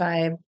always, if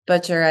I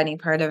butcher any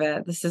part of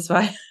it, this is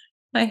why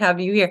I have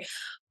you here.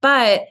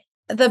 But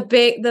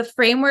the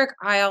framework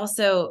I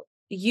also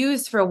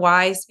use for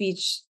why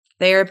speech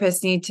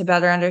therapists need to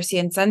better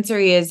understand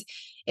sensory is,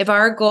 if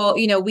our goal,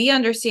 we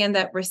understand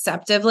that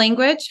receptive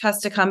language has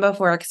to come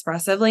before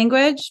expressive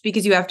language,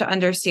 because you have to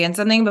understand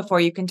something before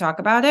you can talk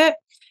about it.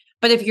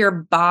 But if your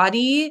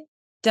body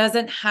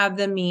doesn't have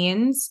the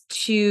means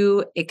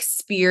to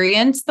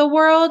experience the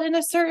world in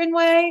a certain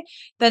way,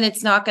 then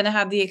it's not going to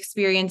have the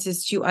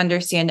experiences to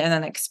understand and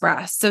then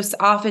express. So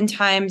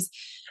oftentimes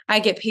I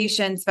get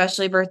patients,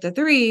 especially birth to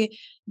 3,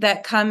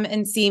 that come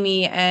and see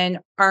me and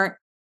aren't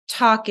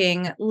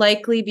talking,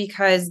 likely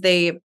because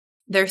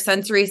their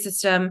sensory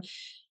system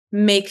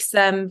makes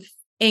them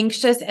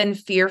anxious and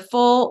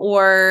fearful,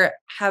 or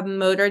have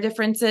motor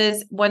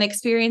differences when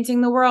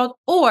experiencing the world,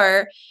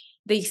 or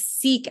they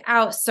seek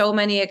out so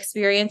many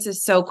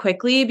experiences so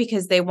quickly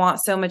because they want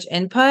so much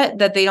input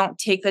that they don't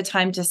take the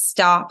time to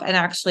stop and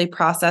actually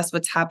process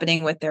what's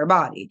happening with their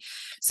body.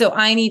 So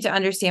I need to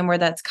understand where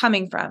that's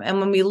coming from. And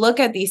when we look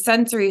at these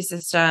sensory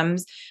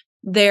systems,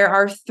 there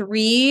are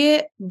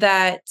 3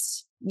 that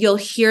you'll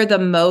hear the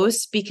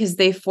most because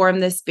they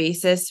form this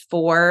basis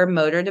for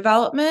motor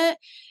development.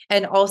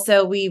 And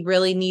also we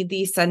really need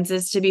these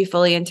senses to be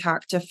fully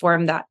intact to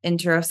form that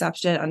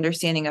interoception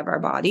understanding of our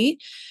body.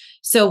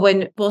 So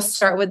we'll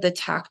start with the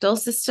tactile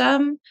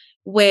system,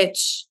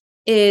 which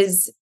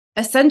is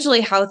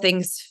essentially how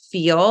things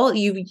feel.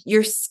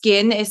 Your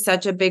skin is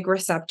such a big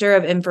receptor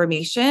of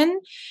information.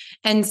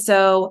 And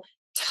so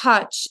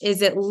touch,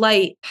 is it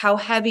light? How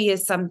heavy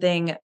is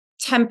something?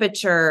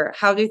 Temperature,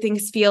 how do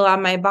things feel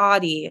on my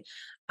body?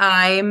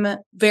 I'm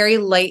very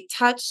light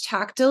touch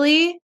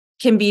tactily,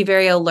 can be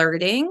very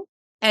alerting.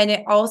 And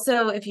it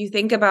also, if you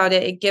think about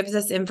it, it gives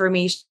us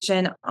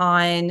information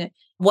on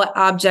what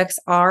objects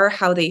are,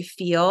 how they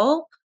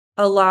feel.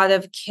 A lot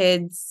of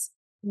kids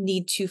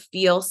need to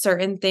feel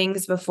certain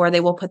things before they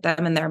will put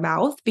them in their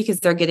mouth because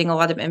they're getting a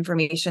lot of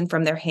information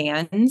from their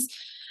hands.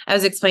 I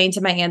was explaining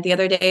to my aunt the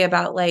other day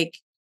about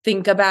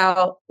think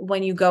about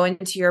when you go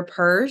into your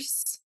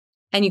purse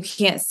and you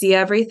can't see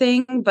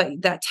everything,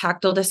 but that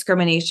tactile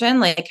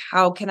discrimination,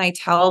 how can I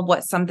tell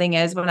what something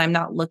is when I'm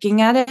not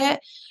looking at it?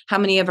 How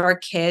many of our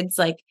kids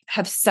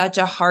have such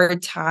a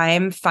hard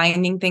time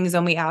finding things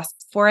when we ask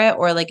for it?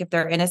 Or if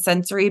they're in a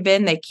sensory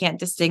bin, they can't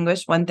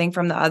distinguish one thing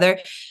from the other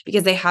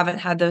because they haven't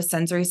had those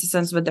sensory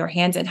systems with their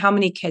hands. And how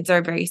many kids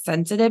are very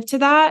sensitive to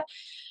that?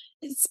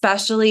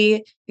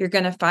 Especially, you're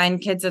going to find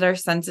kids that are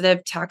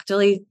sensitive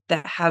tactily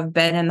that have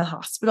been in the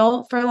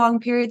hospital for long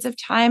periods of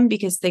time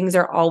because things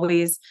are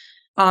always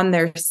on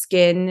their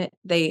skin.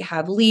 They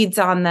have leads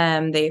on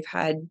them. They've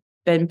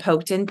been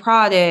poked and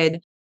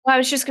prodded. Well, I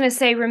was just going to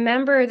say,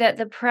 remember that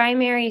the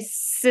primary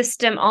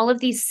system, all of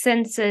these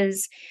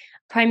senses,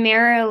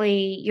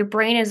 primarily your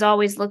brain is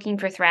always looking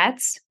for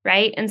threats,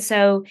 right? And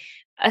so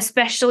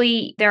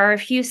especially there are a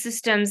few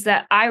systems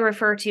that I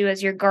refer to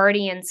as your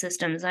guardian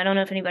systems. I don't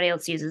know if anybody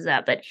else uses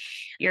that, but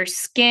your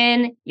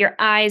skin, your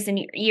eyes, and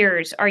your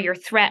ears are your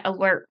threat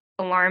alert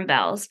alarm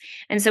bells.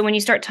 And so when you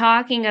start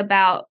talking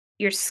about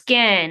your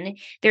skin,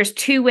 there's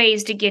two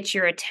ways to get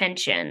your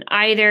attention.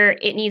 Either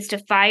it needs to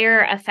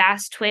fire a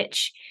fast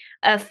twitch,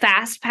 a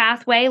fast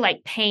pathway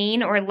like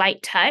pain or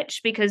light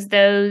touch, because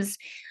those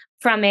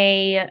from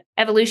a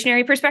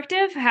evolutionary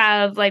perspective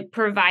have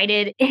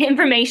provided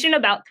information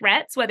about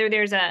threats, whether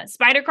there's a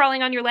spider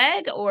crawling on your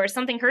leg or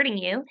something hurting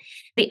you.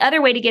 The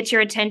other way to get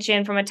your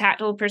attention from a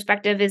tactile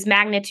perspective is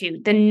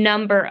magnitude, the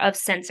number of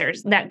sensors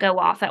that go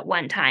off at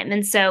one time.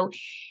 And so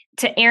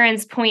to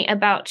Erin's point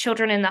about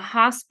children in the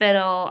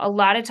hospital, a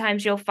lot of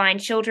times you'll find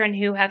children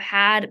who have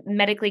had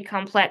medically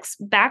complex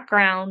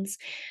backgrounds,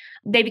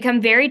 they become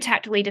very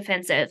tactily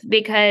defensive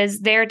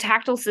because their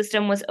tactile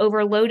system was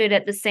overloaded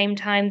at the same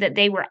time that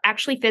they were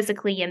actually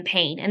physically in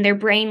pain. And their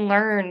brain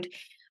learned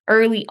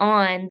early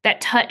on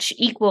that touch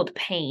equaled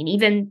pain,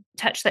 even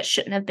touch that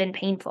shouldn't have been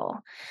painful.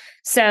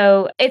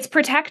 So it's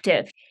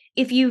protective.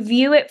 If you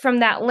view it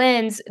from that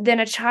lens, then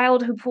a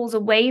child who pulls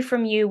away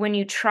from you when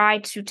you try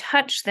to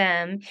touch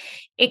them,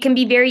 it can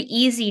be very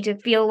easy to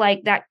feel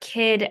like that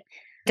kid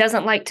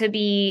doesn't like to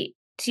be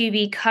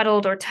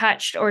cuddled or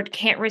touched or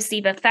can't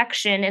receive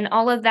affection. And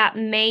all of that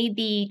may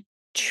be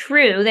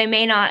true. They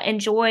may not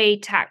enjoy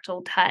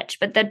tactile touch,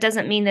 but that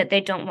doesn't mean that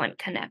they don't want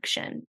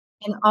connection.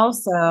 And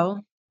also,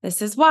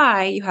 this is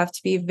why you have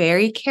to be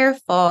very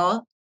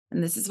careful.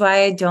 And this is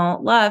why I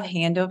don't love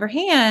hand over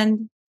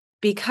hand,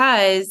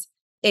 because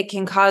it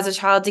can cause a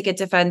child to get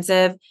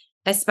defensive,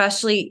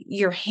 especially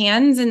your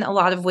hands in a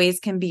lot of ways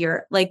can be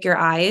your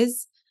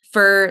eyes.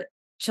 For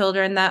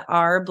children that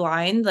are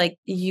blind,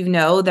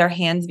 their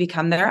hands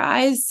become their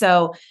eyes.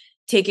 So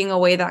taking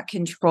away that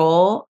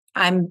control,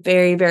 I'm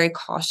very, very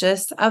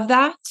cautious of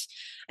that.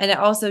 And it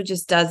also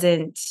just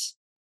doesn't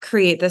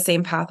create the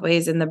same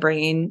pathways in the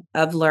brain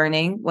of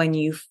learning when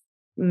you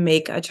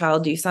make a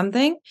child do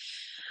something.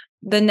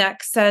 The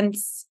next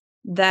sense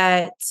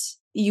that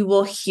you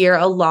will hear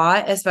a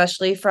lot,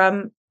 especially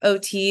from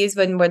OTs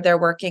when they're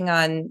working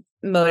on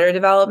motor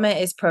development,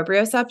 is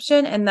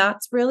proprioception. And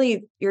that's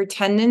really your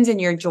tendons and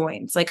your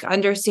joints,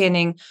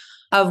 understanding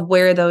of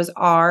where those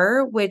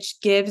are, which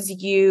gives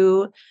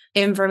you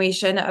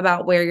information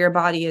about where your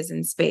body is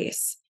in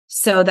space.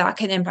 So that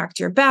can impact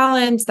your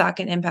balance, that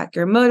can impact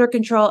your motor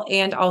control,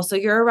 and also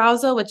your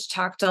arousal, which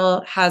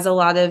tactile has a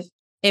lot of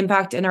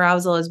impact in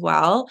arousal as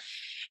well.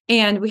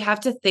 And we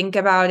have to think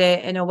about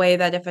it in a way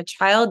that if a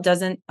child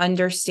doesn't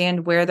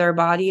understand where their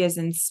body is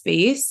in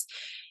space,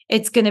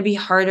 it's going to be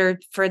harder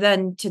for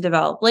them to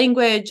develop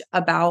language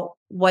about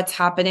what's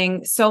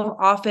happening. So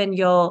often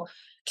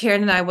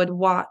Karen and I would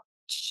watch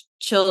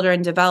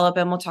children develop,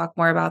 and we'll talk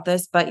more about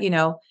this, but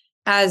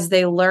as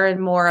they learn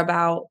more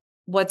about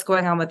what's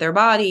going on with their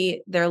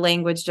body, their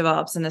language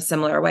develops in a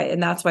similar way.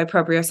 And that's why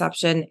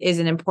proprioception is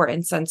an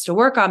important sense to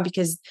work on,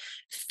 because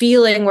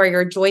feeling where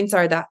your joints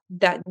are, that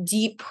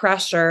deep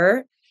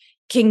pressure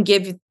can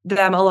give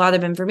them a lot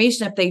of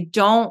information. If they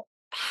don't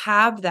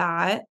have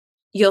that,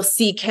 you'll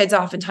see kids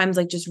oftentimes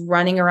just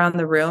running around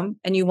the room,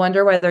 and you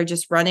wonder whether they're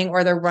just running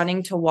or they're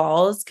running to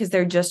walls because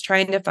they're just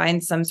trying to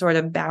find some sort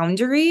of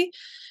boundary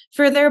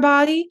for their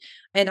body.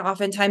 And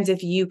oftentimes,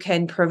 if you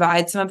can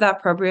provide some of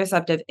that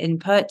proprioceptive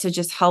input to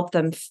just help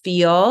them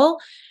feel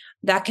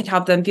that can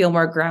help them feel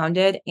more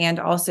grounded and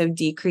also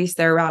decrease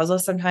their arousal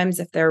sometimes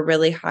if they're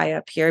really high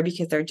up here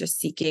because they're just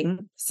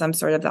seeking some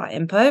sort of that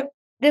input.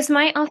 This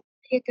might also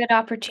be a good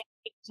opportunity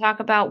to talk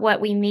about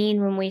what we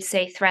mean when we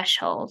say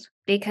threshold,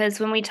 because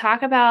when we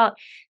talk about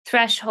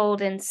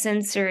threshold and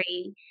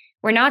sensory,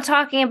 we're not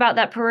talking about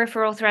that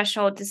peripheral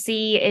threshold to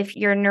see if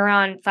your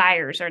neuron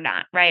fires or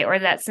not, right? Or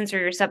that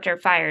sensory receptor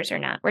fires or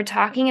not. We're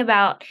talking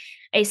about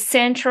a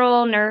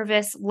central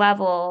nervous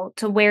level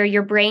to where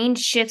your brain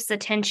shifts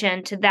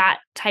attention to that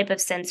type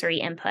of sensory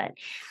input.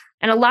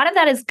 And a lot of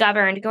that is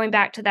governed, going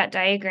back to that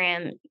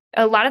diagram,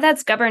 a lot of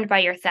that's governed by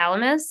your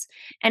thalamus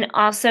and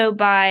also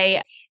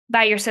by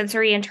your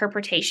sensory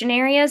interpretation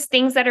areas.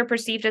 Things that are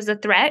perceived as a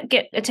threat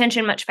get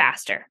attention much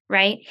faster,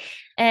 right?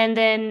 And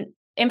then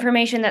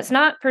information that's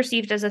not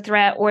perceived as a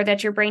threat or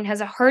that your brain has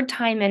a hard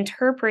time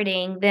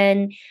interpreting,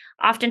 then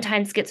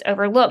oftentimes gets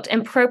overlooked.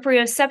 And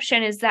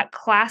proprioception is that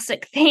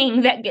classic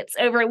thing that gets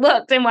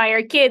overlooked and why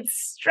our kids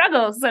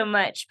struggle so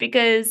much,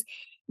 because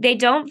they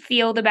don't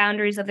feel the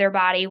boundaries of their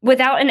body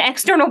without an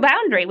external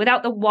boundary,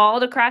 without the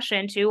wall to crash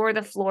into or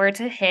the floor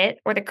to hit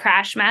or the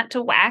crash mat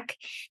to whack.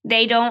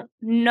 They don't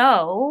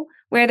know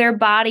where their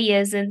body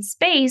is in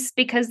space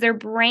because their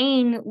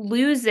brain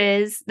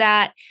loses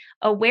that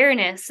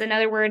awareness. In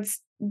other words,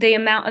 the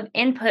amount of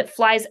input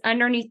flies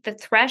underneath the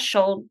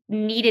threshold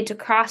needed to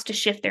cross to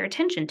shift their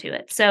attention to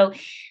it. So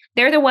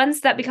they're the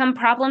ones that become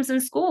problems in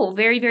school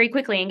very, very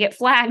quickly and get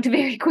flagged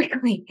very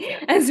quickly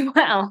as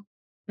well.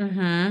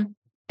 Mm-hmm.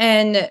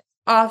 And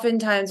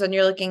oftentimes when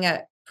you're looking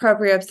at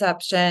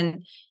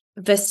proprioception,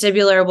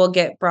 vestibular will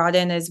get brought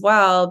in as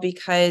well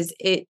because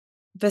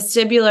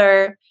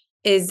vestibular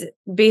is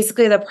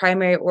basically the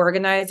primary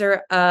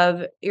organizer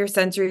of your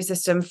sensory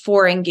system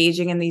for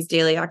engaging in these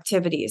daily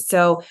activities.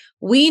 So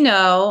we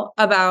know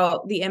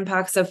about the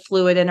impacts of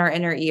fluid in our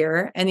inner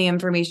ear and the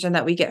information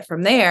that we get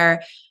from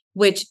there,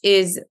 which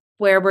is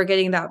where we're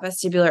getting that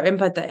vestibular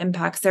input that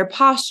impacts their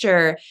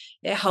posture.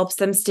 It helps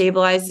them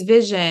stabilize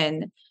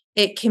vision.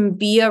 It can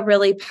be a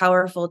really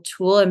powerful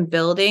tool in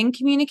building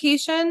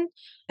communication.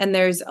 And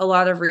there's a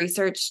lot of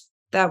research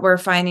that we're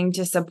finding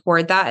to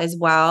support that as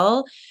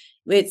well.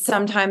 It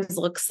sometimes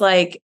looks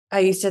like, I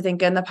used to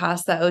think in the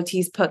past that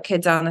OTs put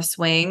kids on a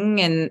swing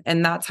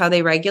and that's how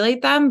they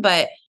regulate them.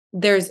 But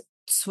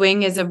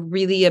swing is a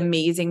really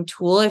amazing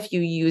tool if you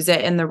use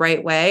it in the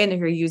right way and if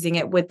you're using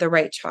it with the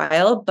right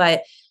child.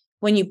 But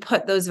when you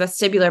put those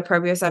vestibular,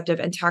 proprioceptive,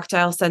 and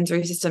tactile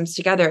sensory systems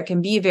together, it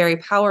can be very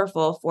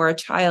powerful for a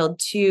child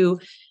to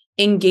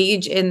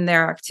engage in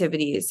their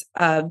activities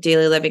of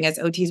daily living, as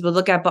OTs would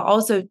look at, but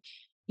also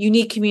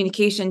unique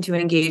communication to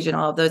engage in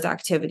all of those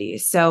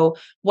activities. So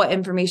what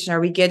information are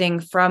we getting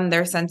from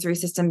their sensory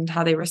system and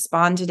how they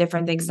respond to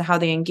different things and how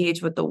they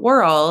engage with the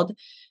world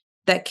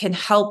that can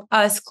help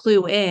us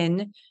clue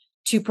in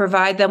to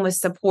provide them with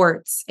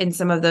supports in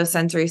some of those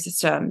sensory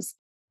systems.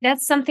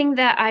 That's something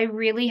that I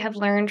really have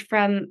learned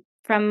from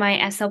my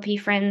SLP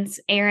friends,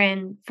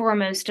 Erin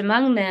foremost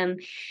among them,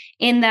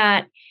 in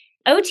that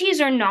OTs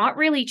are not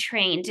really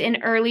trained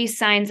in early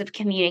signs of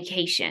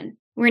communication.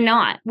 We're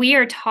not. We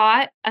are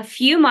taught a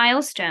few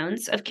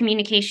milestones of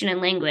communication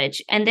and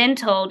language and then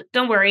told,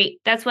 don't worry,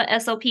 that's what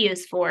SLP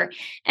is for.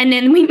 And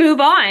then we move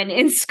on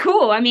in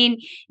school. I mean,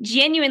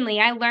 genuinely,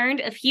 I learned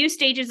a few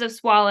stages of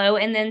swallow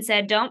and then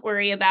said, don't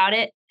worry about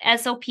it.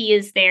 SLP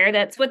is there.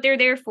 That's what they're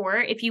there for.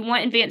 If you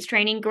want advanced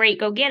training, great,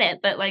 go get it.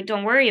 But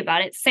don't worry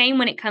about it. Same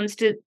when it comes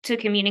to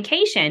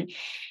communication.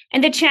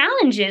 And the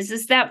challenge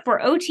is that for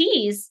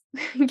OTs,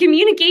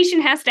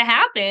 communication has to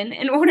happen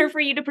in order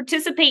for you to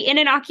participate in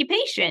an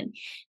occupation.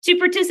 To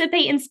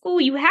participate in school,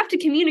 you have to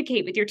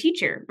communicate with your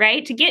teacher,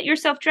 right? To get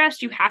yourself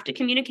dressed, you have to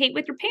communicate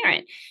with your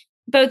parent,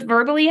 both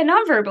verbally and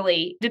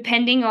non-verbally,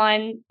 depending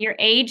on your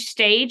age,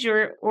 stage,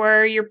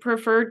 or your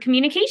preferred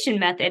communication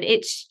method.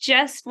 It's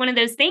just one of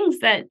those things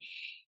that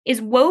is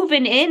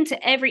woven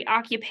into every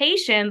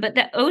occupation, but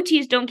that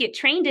OTs don't get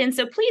trained in.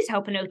 So please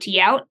help an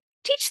OT out.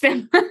 Teach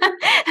them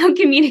how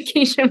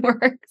communication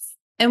works.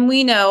 And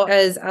we know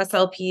as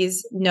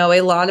SLPs know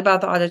a lot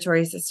about the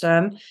auditory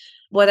system.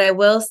 What I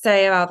will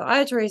say about the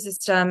auditory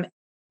system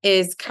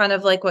is kind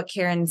of like what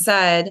Karen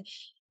said.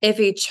 If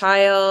a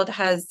child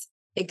has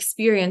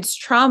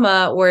experienced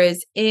trauma or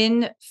is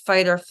in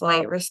fight or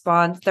flight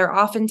response, they're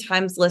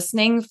oftentimes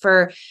listening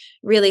for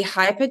really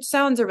high pitched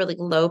sounds or really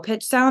low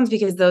pitched sounds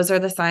because those are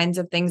the signs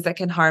of things that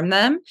can harm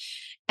them.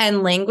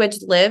 And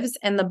language lives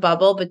in the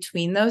bubble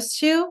between those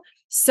two.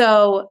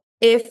 So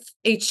if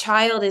a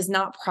child is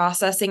not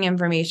processing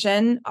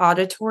information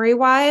auditory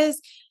wise,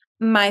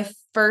 my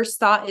first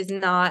thought is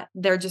not,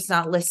 they're just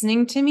not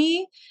listening to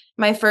me.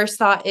 My first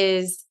thought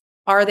is,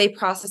 are they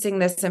processing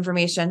this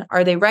information?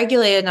 Are they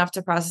regulated enough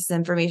to process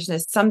information?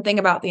 Is something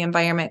about the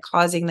environment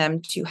causing them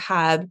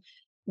to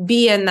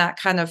be in that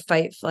kind of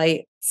fight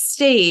flight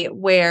state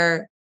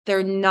where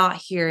they're not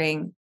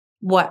hearing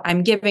what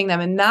I'm giving them?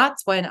 And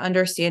that's when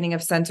understanding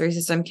of sensory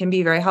system can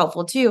be very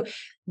helpful too.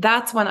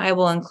 that's when I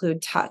will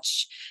include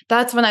touch.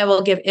 That's when I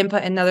will give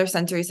input in another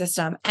sensory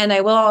system. And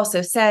I will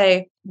also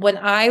say, when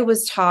I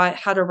was taught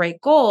how to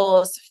write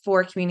goals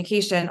for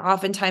communication,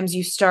 oftentimes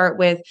you start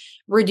with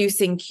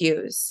reducing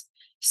cues.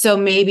 So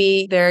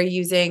maybe they're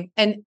using,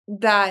 and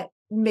that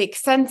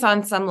makes sense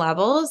on some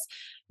levels,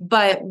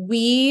 but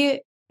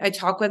I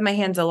talk with my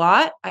hands a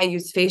lot. I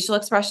use facial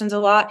expressions a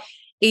lot.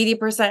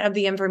 80% of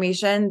the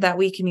information that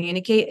we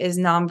communicate is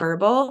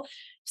nonverbal.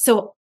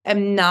 So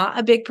I'm not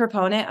a big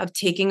proponent of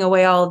taking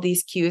away all of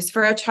these cues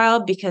for a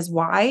child, because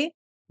why?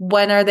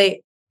 When are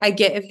they? I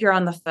get if you're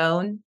on the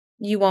phone,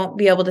 you won't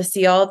be able to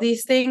see all of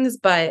these things,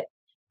 but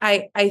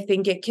I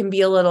think it can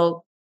be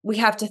we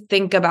have to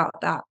think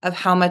about that, of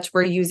how much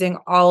we're using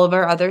all of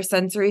our other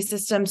sensory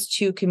systems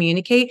to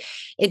communicate.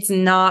 It's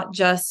not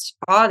just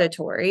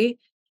auditory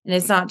and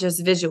it's not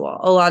just visual.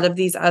 A lot of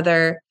these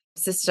other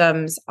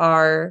systems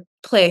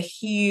play a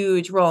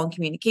huge role in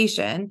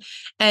communication,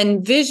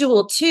 and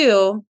visual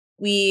too.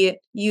 We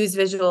use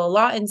visual a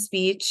lot in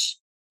speech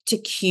to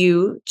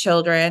cue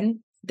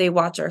children. They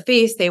watch our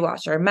face, they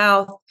watch our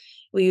mouth.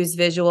 We use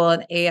visual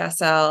in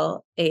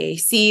ASL,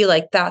 AAC,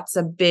 like that's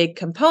a big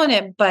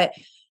component. But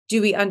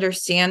do we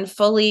understand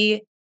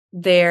fully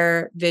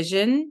their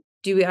vision?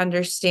 Do we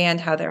understand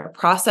how they're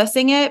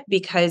processing it?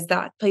 Because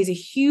that plays a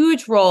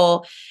huge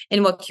role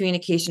in what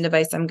communication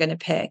device I'm going to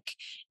pick,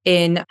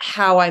 in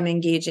how I'm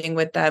engaging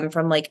with them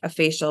from like a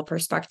facial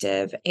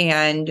perspective,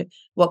 and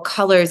what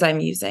colors I'm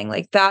using.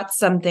 Like that's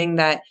something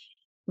that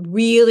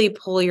really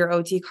pull your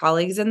OT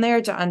colleagues in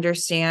there to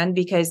understand,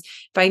 because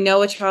if I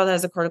know a child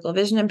has a cortical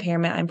vision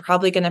impairment, I'm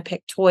probably going to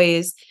pick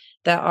toys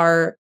that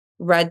are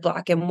red,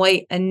 black, and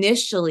white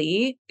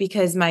initially,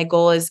 because my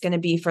goal is going to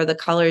be for the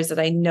colors that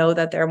I know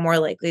that they're more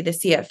likely to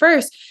see at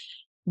first.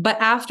 But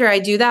after I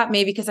do that,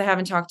 maybe because I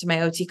haven't talked to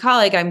my OT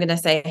colleague, I'm going to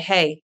say,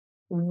 hey,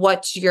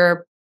 what's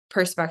your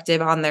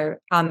perspective on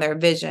their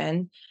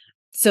vision,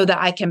 so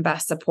that I can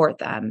best support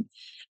them.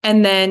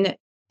 And then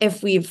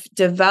if we've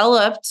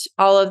developed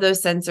all of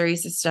those sensory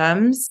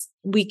systems,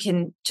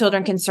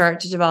 children can start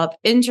to develop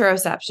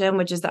interoception,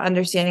 which is the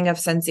understanding of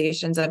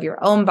sensations of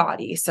your own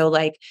body. So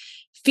like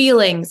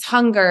feelings,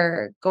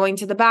 hunger, going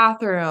to the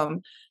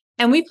bathroom.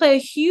 And we play a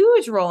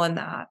huge role in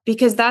that,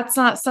 because that's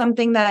not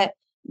something that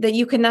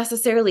you can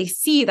necessarily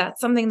see.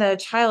 That's something that a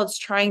child's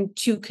trying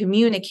to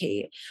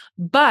communicate.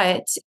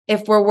 But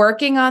if we're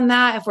working on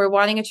that, if we're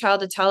wanting a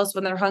child to tell us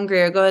when they're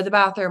hungry or go to the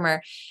bathroom,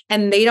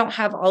 and they don't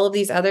have all of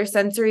these other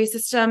sensory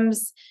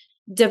systems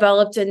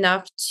developed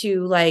enough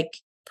to like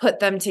put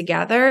them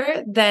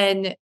together,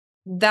 then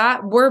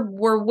that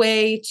we're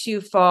way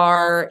too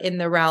far in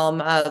the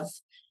realm of,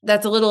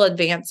 that's a little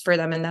advanced for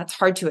them. And that's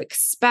hard to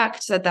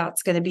expect that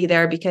that's going to be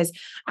there, because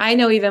I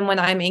know even when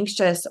I'm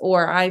anxious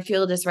or I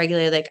feel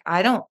dysregulated, like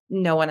I don't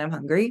know when I'm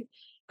hungry.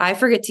 I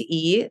forget to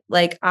eat.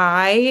 Like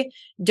I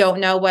don't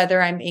know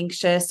whether I'm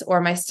anxious or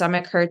my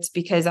stomach hurts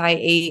because I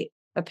ate.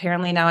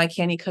 Apparently now I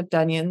can't eat cooked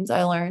onions,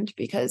 I learned,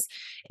 because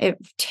it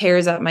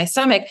tears up my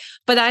stomach,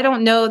 but I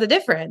don't know the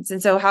difference.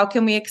 And so how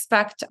can we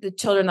expect the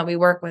children that we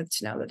work with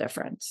to know the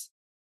difference?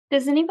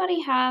 Does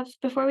anybody have,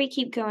 before we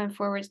keep going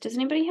forwards, does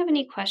anybody have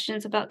any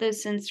questions about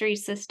those sensory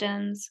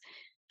systems,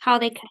 how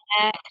they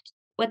connect,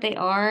 what they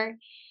are?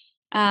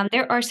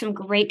 There are some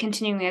great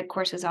continuing ed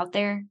courses out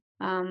there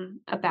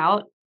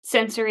about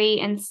sensory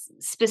and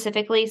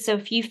specifically. So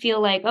if you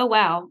feel like, oh,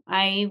 wow,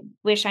 I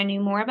wish I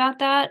knew more about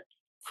that,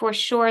 for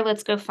sure,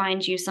 let's go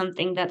find you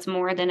something that's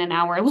more than an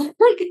hour long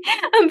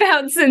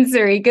about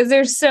sensory, because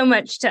there's so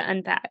much to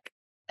unpack.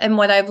 And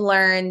what I've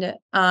learned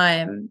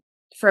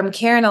from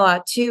Karen a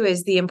lot too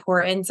is the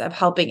importance of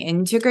helping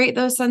integrate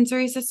those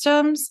sensory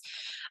systems,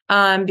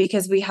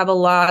 because we have a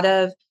lot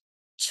of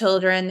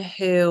children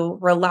who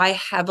rely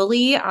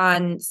heavily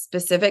on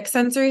specific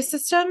sensory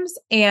systems.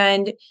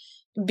 And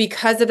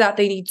because of that,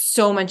 they need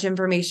so much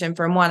information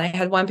from one. I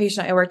had one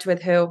patient I worked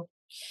with who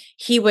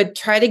he would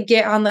try to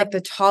get on like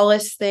the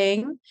tallest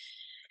thing,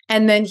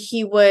 and then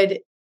he would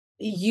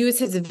use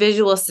his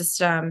visual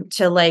system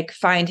to like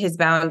find his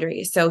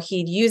boundaries. So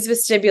he'd use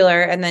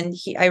vestibular, and then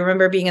I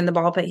remember being in the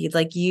ball pit, he'd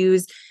like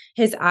use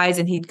his eyes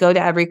and he'd go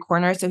to every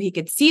corner so he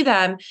could see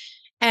them.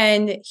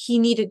 And he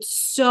needed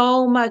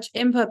so much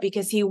input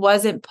because he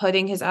wasn't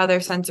putting his other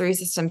sensory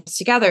systems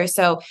together.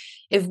 So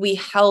if we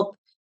help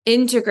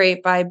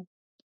integrate by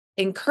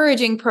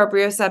encouraging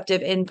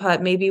proprioceptive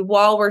input, maybe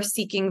while we're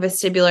seeking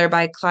vestibular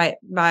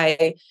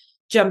by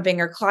jumping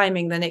or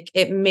climbing, then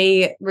it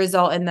may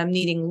result in them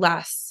needing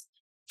less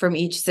from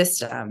each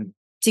system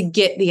to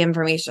get the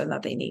information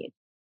that they need.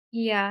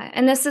 Yeah.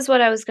 And this is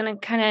what I was going to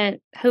kind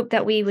of hope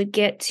that we would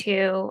get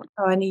to.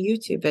 Oh, any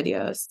YouTube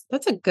videos?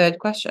 That's a good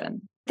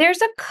question.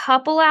 There's a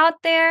couple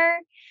out there.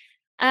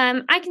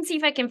 I can see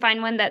if I can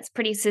find one that's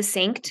pretty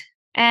succinct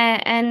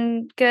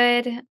and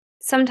good.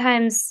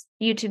 Sometimes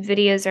YouTube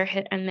videos are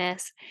hit and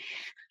miss.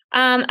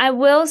 I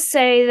will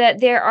say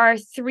that there are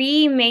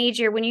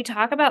when you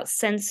talk about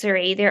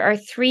sensory, there are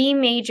three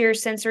major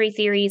sensory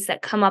theories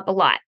that come up a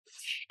lot.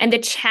 And the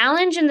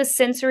challenge in the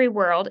sensory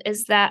world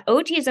is that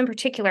OTs in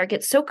particular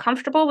get so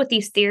comfortable with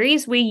these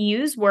theories, we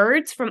use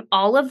words from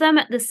all of them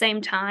at the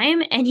same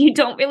time, and you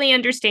don't really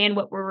understand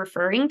what we're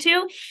referring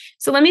to.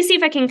 So let me see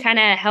if I can kind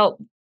of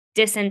help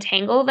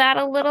disentangle that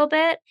a little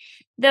bit.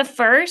 The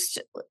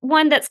first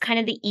one that's kind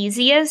of the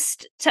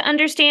easiest to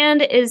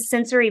understand is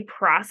sensory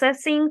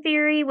processing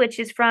theory, which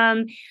is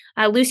from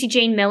Lucy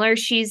Jane Miller.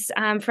 She's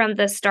from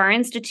the Star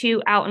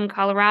Institute out in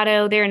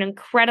Colorado. They're an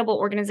incredible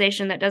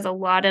organization that does a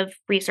lot of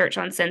research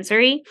on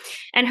sensory.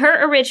 And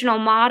her original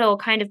model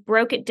kind of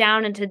broke it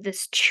down into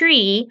this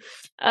tree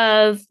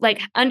of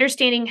like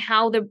understanding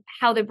how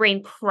the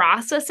brain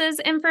processes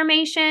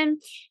information.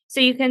 So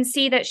you can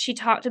see that she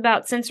talked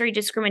about sensory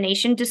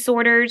discrimination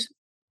disorders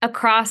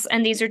across,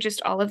 and these are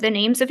just all of the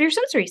names of your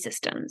sensory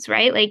systems,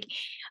 right? Like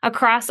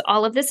across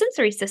all of the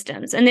sensory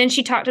systems. And then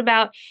she talked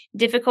about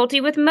difficulty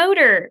with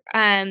motor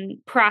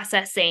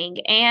processing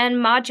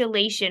and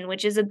modulation,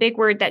 which is a big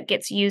word that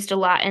gets used a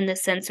lot in the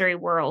sensory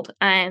world.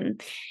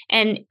 And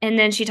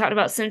then she talked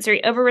about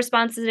sensory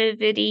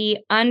over-responsivity,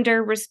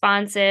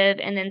 under-responsive,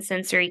 and then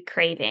sensory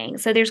craving.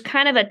 So there's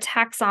kind of a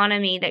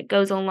taxonomy that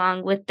goes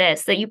along with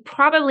this that you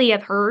probably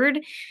have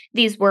heard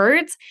these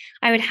words.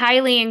 I would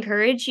highly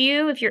encourage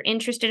you, if you're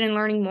interested in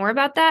learning more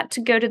about that,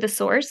 to go to the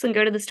source and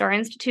go to the Star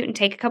Institute and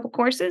take a couple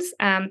courses.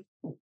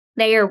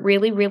 They are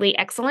really, really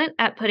excellent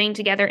at putting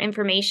together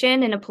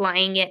information and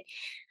applying it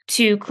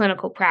to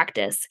clinical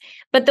practice.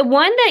 But the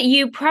one that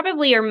you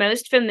probably are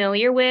most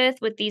familiar with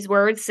these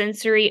words,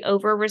 sensory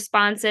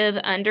over-responsive,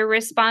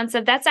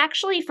 under-responsive, that's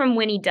actually from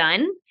Winnie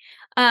Dunn.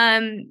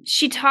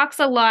 She talks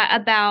a lot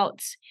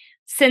about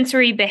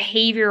sensory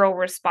behavioral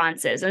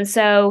responses. And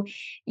so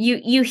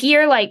you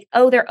hear like,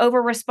 oh, they're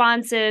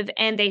over-responsive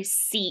and they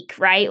seek,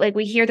 right? Like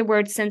we hear the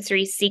word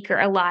sensory seeker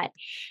a lot.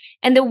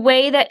 And the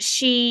way that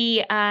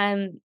she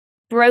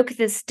broke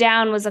this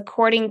down was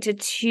according to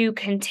two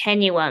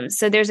continuums.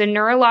 So there's a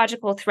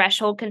neurological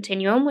threshold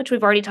continuum, which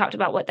we've already talked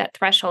about what that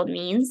threshold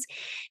means.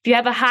 If you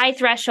have a high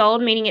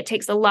threshold, meaning it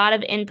takes a lot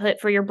of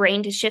input for your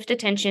brain to shift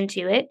attention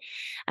to it,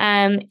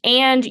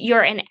 and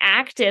you're an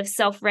active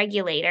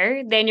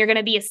self-regulator, then you're going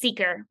to be a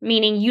seeker,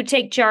 meaning you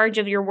take charge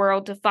of your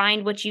world to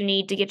find what you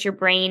need to get your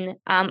brain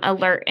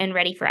alert and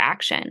ready for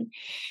action.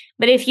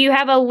 But if you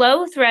have a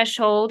low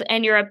threshold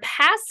and you're a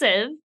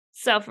passive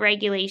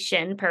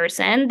self-regulation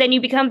person, then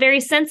you become very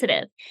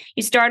sensitive.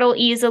 You startle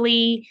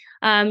easily,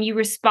 you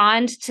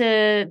respond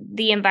to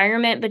the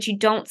environment, but you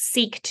don't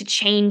seek to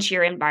change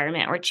your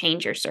environment or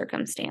change your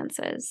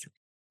circumstances.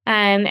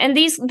 And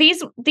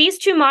these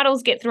two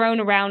models get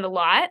thrown around a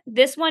lot.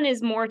 This one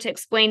is more to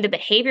explain the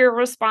behavioral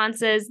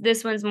responses.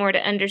 This one's more to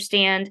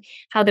understand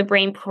how the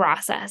brain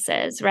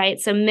processes, right?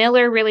 So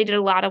Miller really did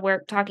a lot of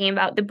work talking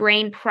about the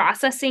brain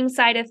processing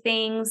side of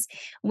things.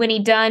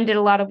 Winnie Dunn did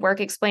a lot of work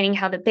explaining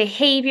how the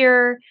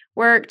behavior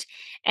worked.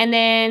 And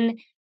then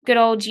good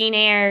old Jean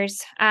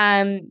Ayres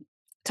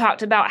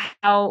talked about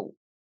how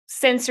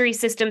sensory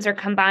systems are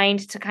combined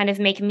to kind of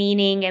make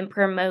meaning and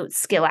promote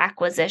skill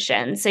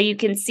acquisition. So you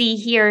can see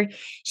here,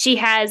 she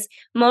has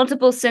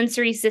multiple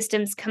sensory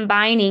systems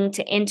combining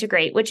to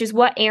integrate, which is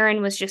what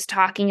Erin was just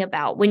talking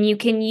about. When you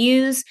can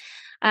use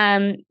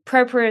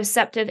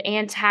proprioceptive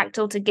and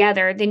tactile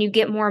together, then you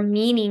get more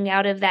meaning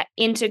out of that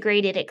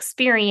integrated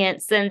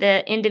experience than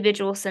the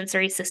individual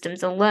sensory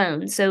systems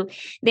alone. So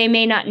they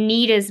may not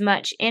need as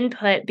much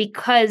input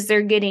because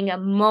they're getting a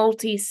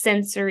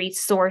multi-sensory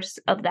source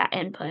of that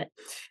input.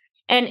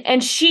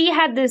 And she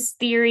had this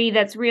theory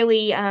that's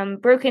really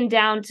broken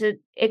down to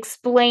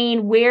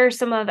explain where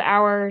some of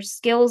our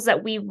skills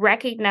that we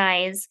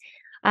recognize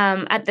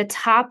at the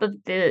top of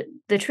the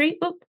tree,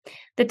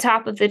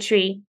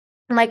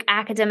 like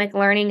academic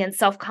learning and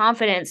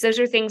self-confidence. Those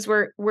are things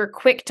we're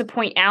quick to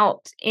point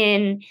out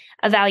in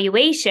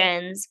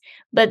evaluations.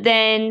 But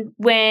then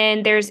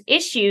when there's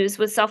issues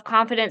with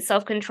self-confidence,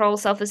 self-control,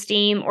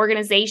 self-esteem,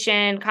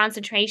 organization,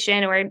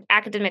 concentration, or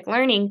academic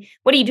learning,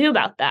 what do you do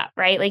about that,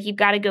 right? Like you've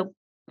got to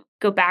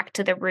go back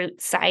to the root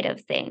side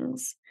of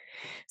things.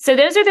 So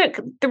those are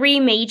the three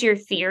major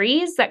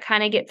theories that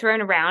kind of get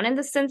thrown around in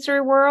the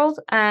sensory world.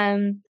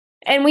 And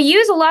we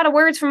use a lot of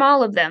words from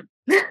all of them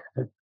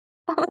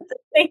all at the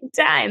same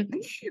time,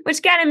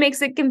 which kind of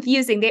makes it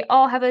confusing. They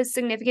all have a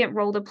significant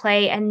role to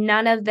play, and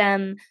none of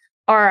them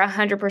are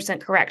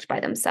 100% correct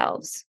by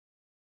themselves.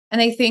 And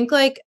I think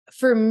like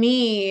for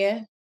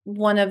me,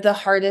 one of the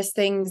hardest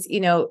things,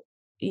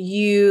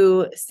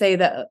 you say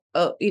that,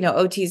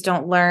 OTs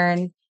don't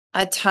learn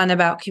a ton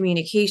about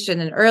communication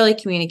and early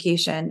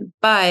communication,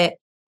 but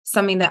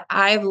something that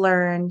I've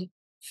learned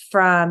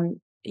from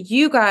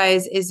you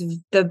guys is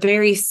the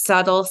very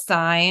subtle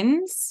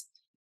signs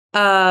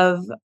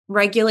of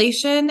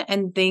regulation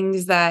and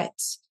things that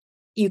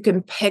you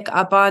can pick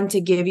up on to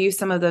give you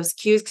some of those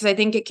cues. Cause I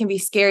think it can be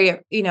scary,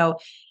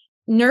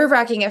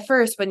 nerve-wracking at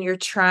first when you're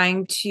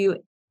trying to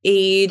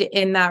aid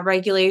in that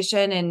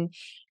regulation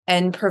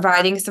and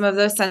providing some of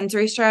those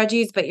sensory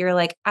strategies, but you're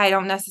like, I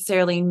don't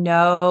necessarily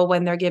know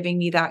when they're giving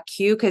me that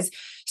cue. Cause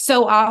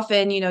so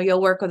often,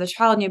 you'll work with a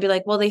child and you'll be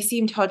like, well, they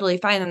seem totally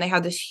fine. And they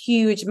have this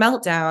huge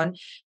meltdown.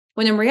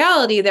 When in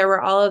reality, there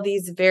were all of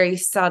these very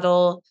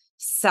subtle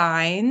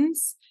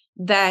signs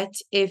that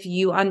if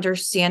you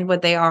understand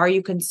what they are,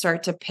 you can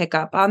start to pick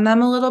up on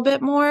them a little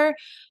bit more.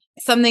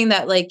 Something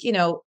that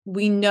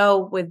we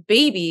know with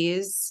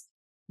babies,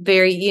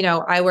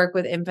 I work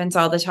with infants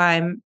all the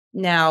time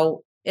now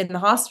in the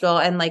hospital,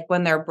 and like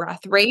when their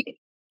breath rate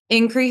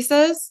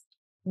increases,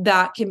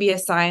 that can be a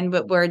sign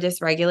that we're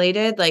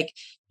dysregulated. Like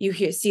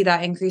see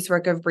that increased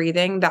work of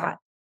breathing that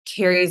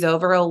carries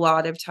over a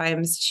lot of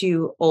times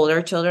to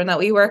older children that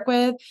we work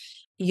with.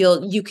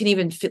 You can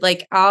even feel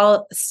like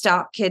I'll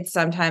stop kids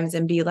sometimes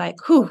and be like,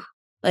 whew,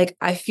 like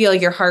I feel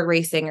your heart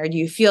racing, or do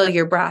you feel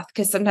your breath?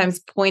 Because sometimes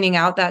pointing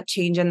out that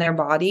change in their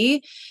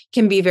body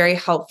can be very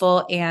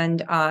helpful.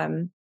 And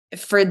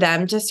for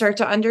them to start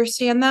to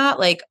understand that,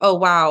 like, oh,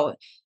 wow,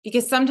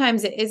 because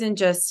sometimes it isn't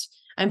just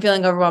I'm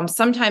feeling overwhelmed.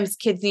 Sometimes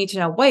kids need to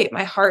know, wait,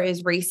 my heart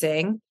is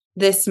racing.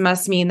 This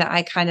must mean that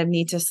I kind of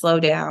need to slow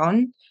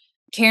down.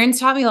 Karen's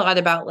taught me a lot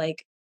about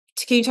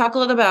can you talk a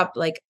little about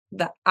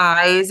the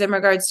eyes in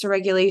regards to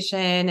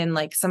regulation and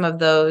like some of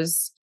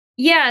those?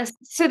 Yes.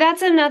 So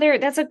that's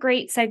a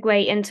great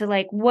segue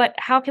into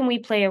how can we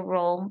play a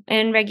role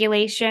in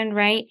regulation,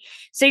 right?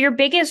 So your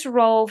biggest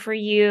role for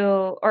you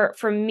or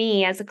for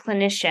me as a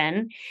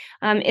clinician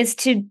is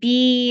to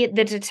be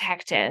the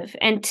detective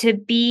and to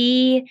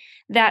be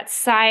that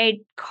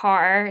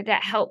sidecar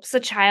that helps a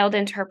child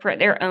interpret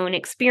their own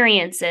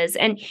experiences.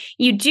 And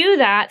you do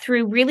that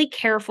through really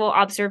careful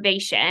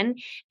observation.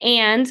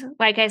 And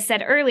like I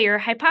said earlier,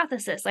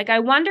 hypothesis, I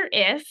wonder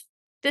if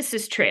this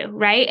is true,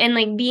 right?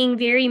 And being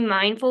very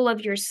mindful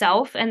of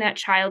yourself and that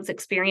child's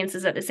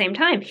experiences at the same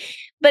time.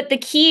 But the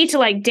key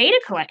to data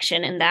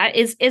collection in that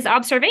is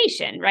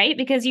observation, right?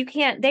 Because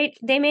they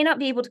may not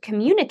be able to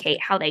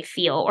communicate how they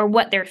feel or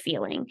what they're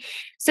feeling.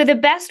 So the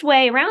best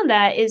way around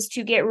that is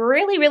to get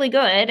really, really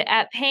good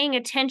at paying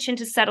attention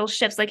to subtle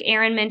shifts. Like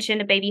Erin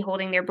mentioned, a baby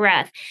holding their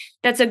breath.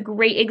 That's a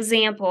great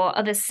example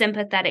of a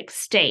sympathetic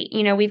state.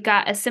 We've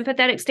got a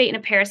sympathetic state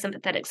and a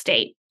parasympathetic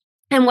state.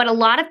 And what a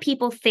lot of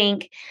people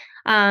think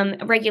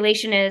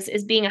regulation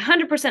is being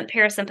 100%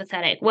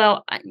 parasympathetic.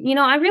 Well, I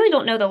really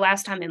don't know the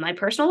last time in my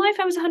personal life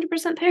I was 100%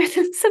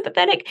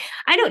 parasympathetic.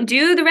 I don't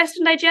do the rest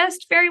and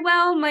digest very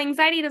well. My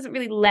anxiety doesn't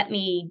really let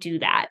me do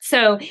that.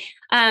 So,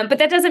 but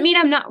that doesn't mean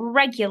I'm not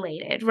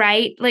regulated,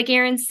 right? Like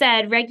Erin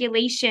said,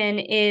 regulation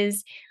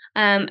is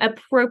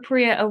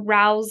appropriate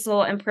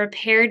arousal and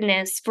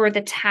preparedness for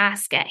the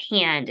task at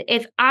hand.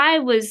 If I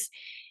was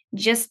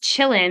just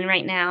chilling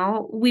right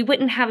now, we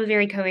wouldn't have a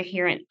very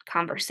coherent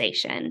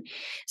conversation.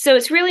 So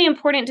it's really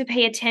important to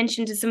pay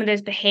attention to some of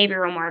those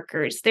behavioral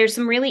markers. There's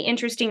some really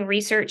interesting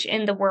research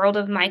in the world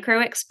of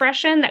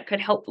microexpression that could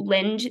help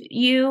lend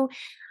you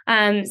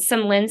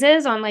some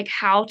lenses on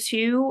how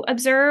to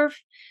observe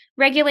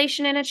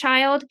regulation in a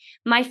child.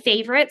 My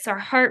favorites are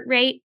heart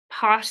rate,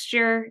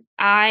 posture,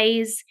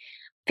 eyes,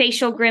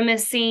 facial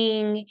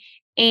grimacing,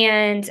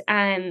 and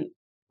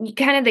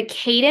kind of the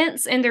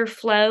cadence in their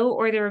flow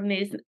or their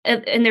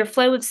in their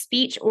flow of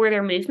speech or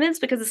their movements,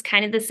 because it's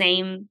kind of the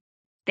same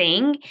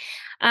thing.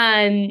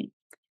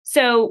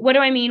 So what do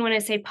I mean when I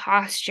say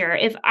posture?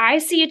 If I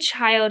see a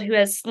child who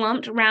has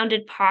slumped,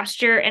 rounded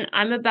posture and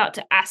I'm about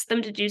to ask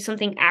them to do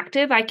something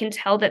active, I can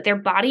tell that their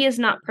body is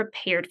not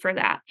prepared for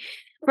that.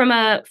 From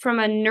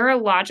a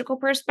neurological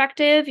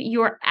perspective,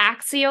 your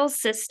axial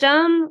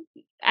system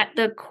at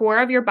the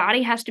core of your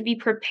body has to be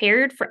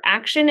prepared for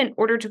action in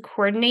order to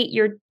coordinate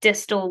your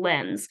distal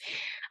limbs.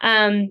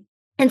 And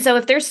so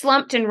if they're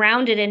slumped and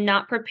rounded and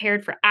not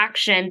prepared for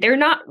action, they're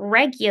not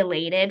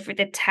regulated for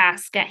the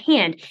task at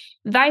hand.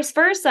 Vice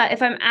versa,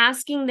 if I'm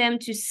asking them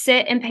to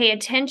sit and pay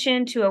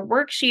attention to a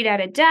worksheet at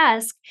a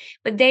desk,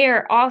 but they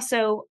are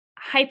also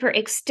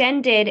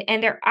hyperextended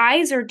and their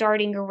eyes are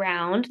darting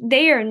around,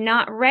 they are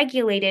not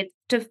regulated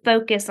to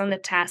focus on the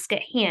task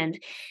at hand.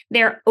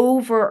 They're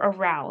over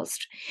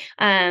aroused.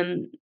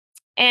 And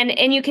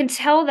you can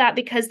tell that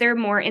because they're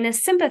more in a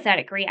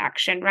sympathetic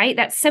reaction, right?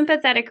 That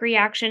sympathetic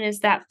reaction is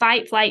that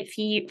fight, flight,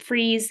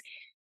 freeze,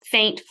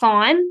 faint,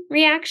 fawn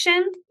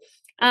reaction.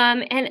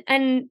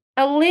 And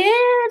a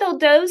little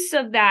dose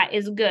of that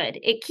is good.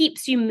 It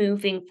keeps you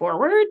moving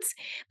forwards,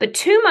 but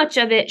too much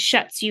of it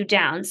shuts you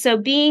down. So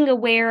being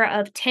aware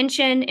of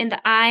tension in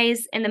the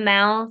eyes and the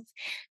mouth,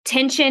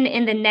 tension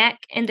in the neck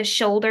and the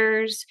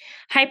shoulders,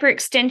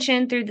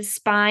 hyperextension through the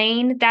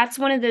spine, that's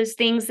one of those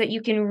things that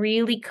you can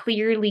really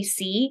clearly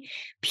see.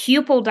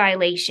 Pupil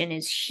dilation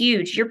is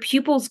huge. Your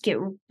pupils get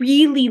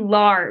really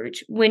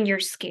large when you're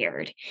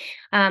scared.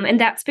 And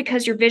that's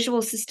because your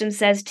visual system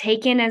says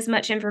take in as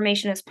much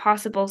information as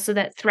possible so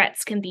that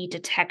threats can be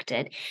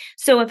detected.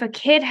 So if a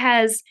kid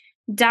has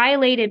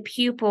dilated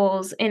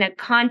pupils in a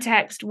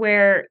context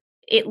where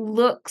it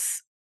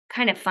looks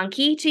kind of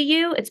funky to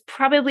you, it's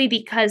probably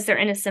because they're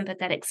in a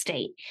sympathetic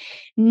state.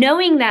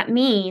 Knowing that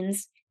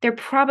means they're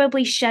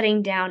probably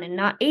shutting down and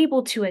not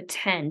able to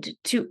attend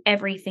to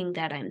everything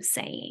that I'm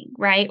saying,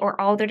 right? Or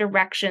all the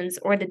directions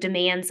or the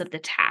demands of the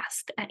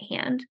task at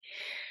hand.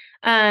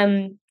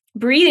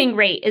 Breathing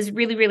rate is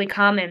really, really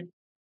common.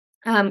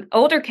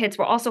 Older kids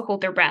will also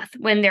hold their breath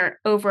when they're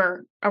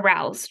over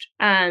aroused.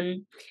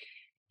 And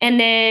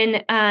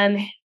then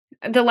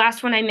the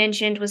last one I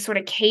mentioned was sort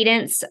of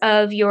cadence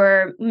of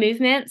your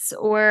movements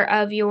or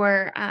of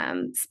your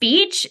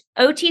speech.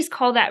 OTs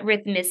call that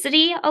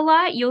rhythmicity a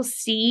lot. You'll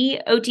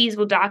see OTs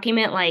will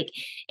document like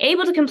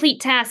able to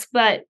complete tasks,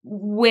 but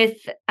with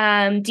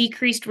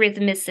decreased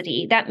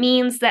rhythmicity. That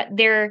means that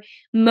their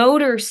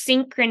motor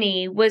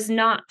synchrony was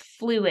not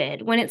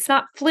fluid. When it's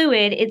not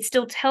fluid, it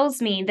still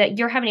tells me that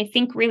you're having to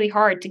think really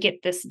hard to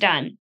get this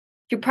done.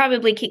 You're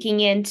probably kicking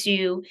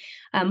into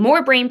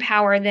more brain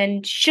power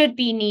than should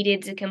be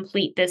needed to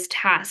complete this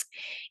task.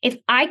 If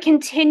I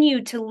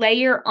continue to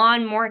layer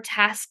on more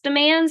task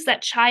demands,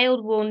 that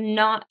child will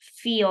not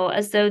feel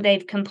as though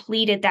they've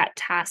completed that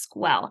task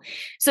well.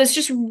 So it's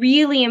just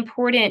really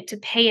important to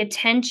pay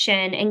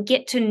attention and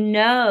get to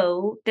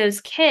know those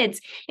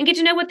kids and get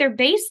to know what their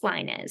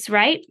baseline is,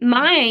 right?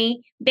 My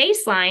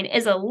baseline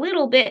is a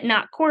little bit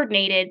not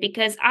coordinated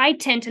because I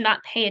tend to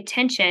not pay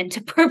attention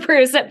to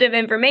proprioceptive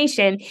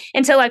information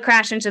until I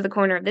crash into the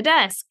corner of the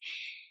desk.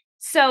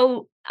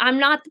 So I'm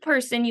not the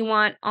person you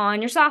want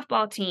on your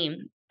softball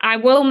team. I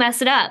will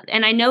mess it up,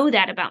 and I know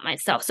that about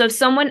myself. So if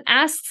someone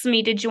asks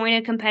me to join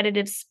a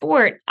competitive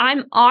sport,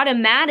 I'm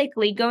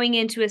automatically going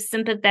into a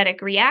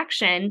sympathetic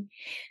reaction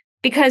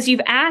because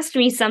you've asked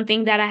me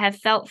something that I have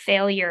felt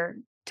failure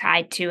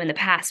tied to in the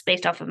past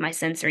based off of my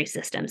sensory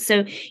system.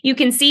 So you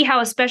can see how,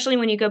 especially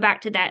when you go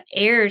back to that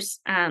Ayers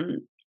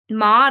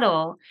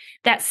model,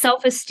 that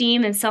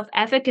self-esteem and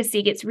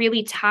self-efficacy gets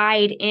really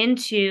tied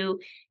into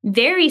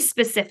very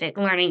specific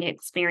learning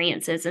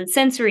experiences and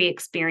sensory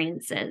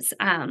experiences.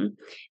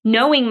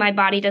 Knowing my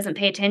body doesn't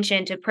pay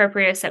attention to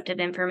proprioceptive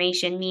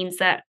information means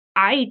that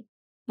I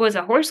was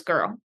a horse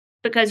girl,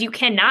 because you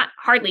cannot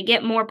hardly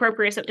get more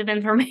proprioceptive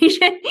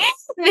information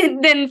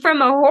than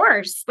from a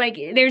horse. Like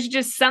there's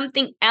just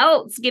something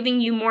else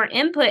giving you more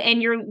input,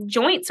 and your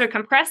joints are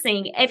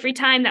compressing every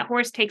time that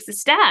horse takes a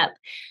step.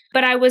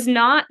 But I was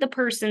not the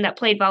person that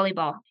played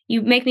volleyball.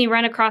 You make me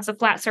run across a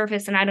flat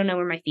surface and I don't know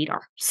where my feet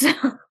are. So.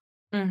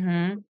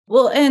 Mm-hmm.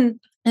 Well, and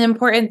an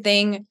important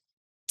thing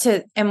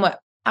and what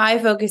I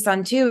focus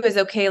on too is,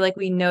 okay, like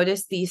we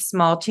notice these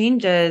small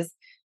changes,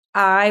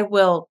 I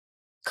will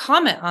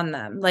comment on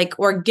them, like,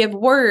 or give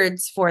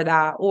words for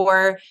that,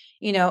 or,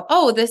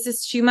 oh, this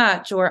is too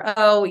much, or,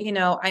 oh,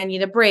 I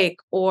need a break,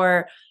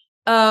 or,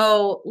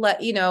 oh,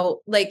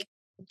 like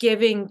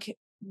giving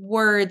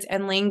words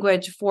and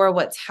language for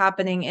what's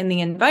happening in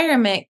the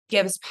environment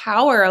gives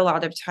power a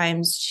lot of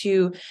times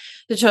to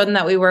the children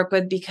that we work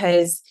with,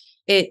 because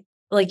it,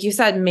 like you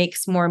said,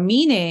 makes more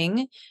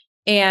meaning.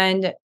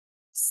 And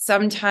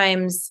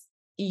sometimes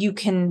you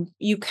can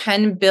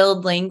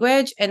build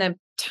language in a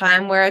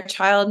time where a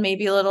child may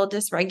be a little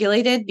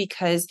dysregulated,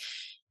 because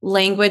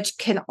language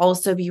can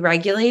also be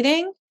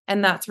regulating.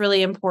 And that's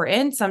really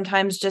important.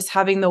 Sometimes just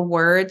having the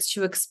words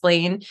to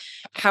explain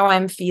how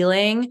I'm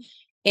feeling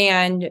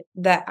and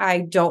that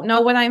I don't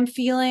know what I'm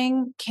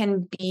feeling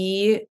can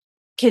be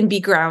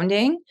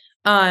grounding.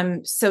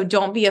 So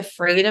don't be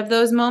afraid of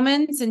those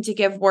moments, and to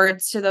give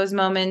words to those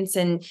moments.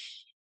 And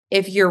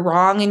if you're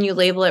wrong and you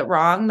label it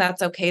wrong,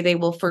 that's okay. They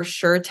will for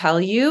sure tell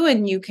you,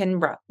 and you can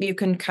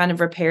kind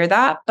of repair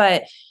that.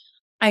 But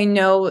I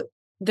know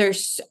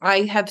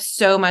I have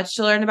so much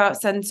to learn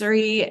about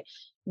sensory.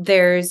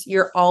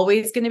 You're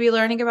always going to be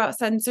learning about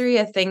sensory.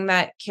 A thing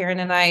that Karen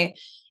and I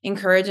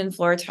encourage in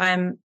floor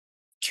time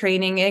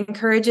training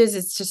encourages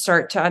is to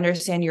start to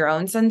understand your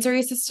own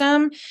sensory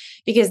system,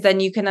 because then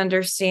you can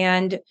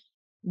understand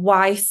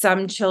why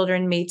some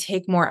children may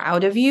take more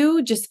out of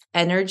you just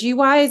energy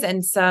wise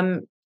and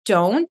some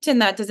don't. And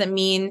that doesn't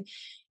mean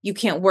you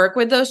can't work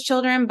with those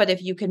children, but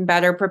if you can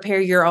better prepare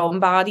your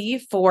own body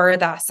for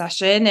that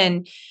session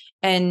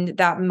and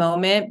that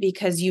moment,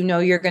 because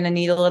you're going to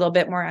need a little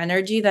bit more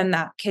energy, then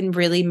that can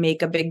really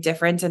make a big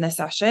difference in a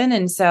session.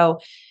 And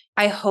so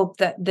I hope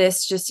that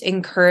this just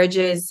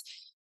encourages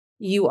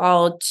you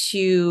all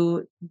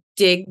to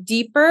dig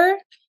deeper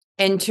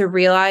and to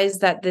realize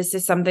that this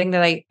is something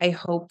that I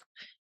hope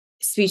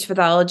speech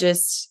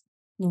pathologists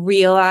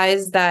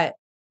realize, that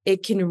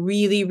it can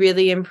really,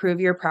 really improve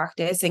your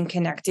practice in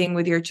connecting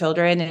with your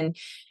children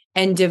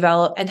and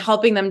develop and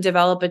helping them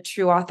develop a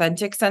true,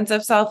 authentic sense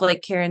of self.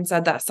 Like Karen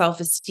said, that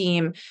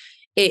self-esteem,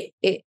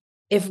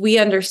 if we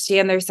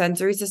understand their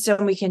sensory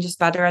system, we can just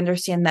better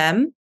understand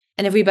them.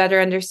 And if we better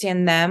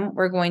understand them,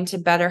 we're going to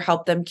better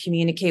help them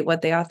communicate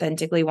what they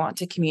authentically want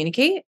to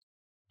communicate.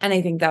 And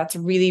I think that's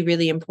really,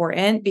 really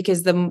important,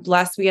 because the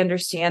less we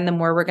understand, the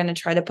more we're going to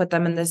try to put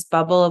them in this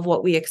bubble of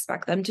what we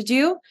expect them to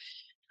do,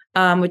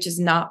 which is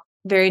not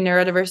very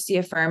neurodiversity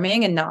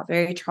affirming and not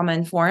very trauma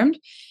informed.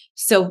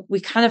 So we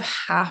kind of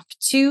have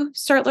to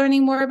start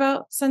learning more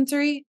about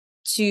sensory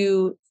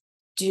to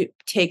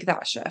take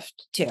that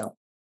shift too.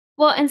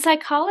 Well, and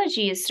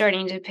psychology is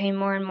starting to pay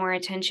more and more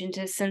attention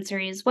to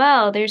sensory as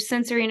well. There's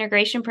sensory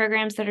integration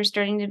programs that are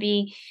starting to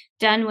be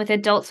done with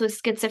adults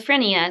with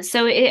schizophrenia.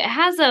 So it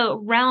has a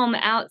realm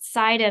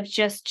outside of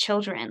just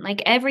children.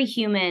 Like every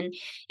human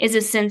is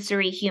a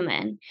sensory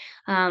human,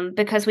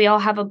 because we all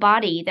have a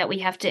body that we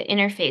have to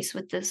interface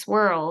with this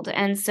world.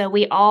 And so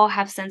we all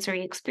have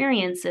sensory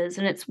experiences,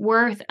 and it's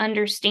worth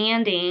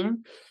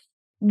understanding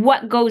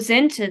what goes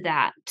into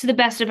that to the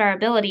best of our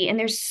ability. And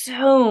there's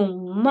so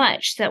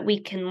much that we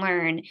can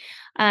learn.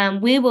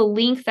 We will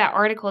link that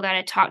article that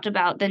I talked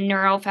about, the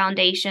neural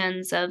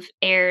foundations of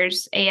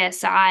AIRS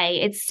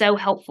ASI. It's so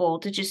helpful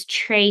to just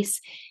trace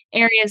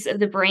areas of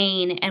the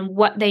brain and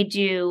what they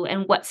do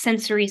and what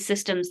sensory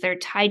systems they're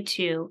tied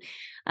to.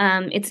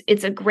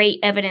 It's a great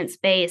evidence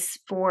base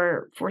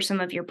for some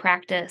of your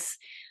practice.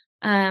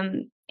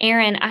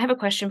 Erin, I have a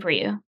question for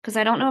you because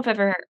I don't know if I've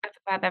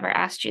ever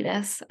asked you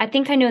this. I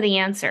think I know the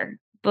answer,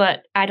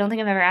 but I don't think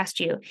I've ever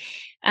asked you.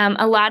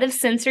 A lot of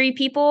sensory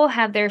people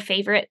have their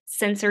favorite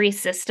sensory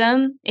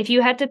system. If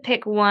you had to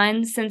pick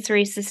one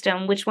sensory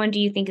system, which one do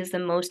you think is the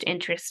most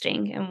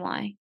interesting and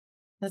why?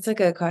 That's a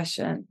good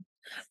question.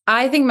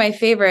 I think my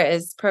favorite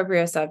is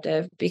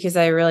proprioceptive because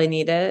I really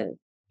need it.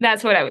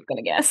 That's what I was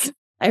going to guess.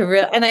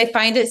 And I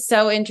find it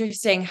so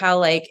interesting how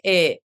like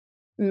it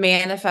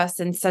manifests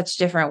in such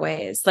different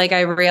ways. Like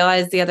I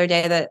realized the other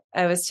day that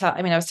I was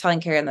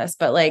telling Karen this,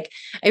 but like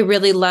I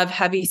really love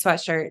heavy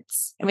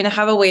sweatshirts. I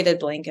have a weighted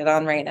blanket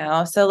on right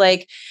now. So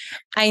like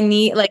I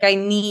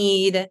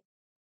need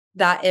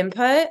that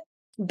input.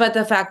 But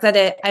the fact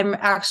that I'm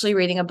actually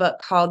reading a book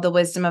called The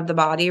Wisdom of the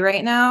Body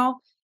right now.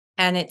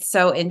 And it's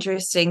so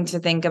interesting to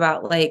think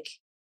about like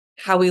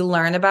how we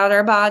learn about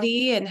our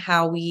body and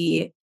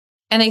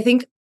and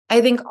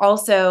I think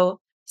also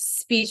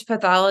speech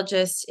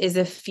pathologist is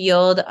a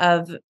field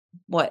of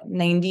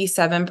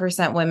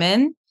 97%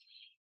 women.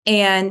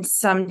 And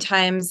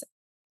sometimes,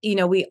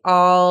 we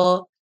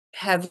all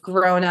have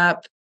grown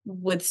up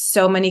with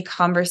so many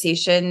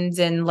conversations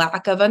and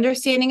lack of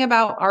understanding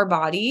about our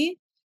body.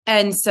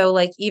 And so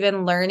like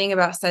even learning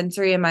about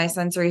sensory and my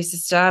sensory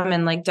system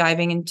and like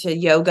diving into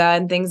yoga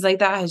and things like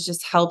that has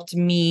just helped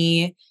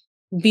me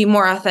be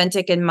more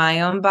authentic in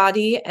my own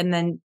body and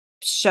then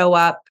show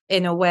up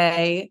in a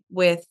way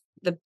with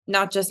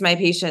not just my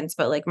patients,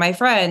 but like my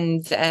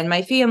friends and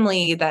my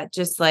family that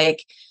just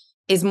like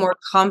is more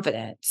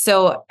confident.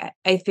 So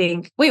I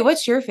think, wait,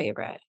 what's your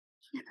favorite?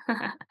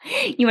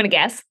 You want to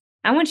guess?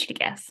 I want you to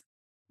guess.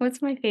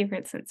 What's my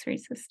favorite sensory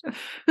system?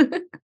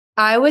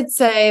 I would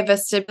say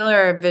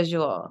vestibular or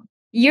visual.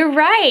 You're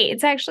right.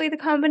 It's actually the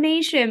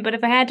combination. But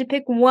if I had to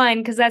pick one,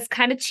 because that's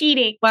kind of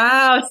cheating.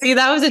 Wow. See,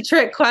 that was a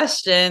trick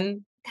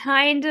question.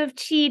 Kind of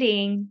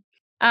cheating.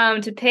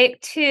 To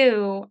pick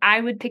two, I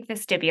would pick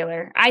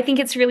vestibular. I think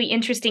it's really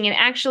interesting. And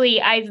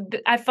actually,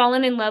 I've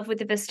fallen in love with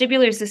the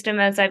vestibular system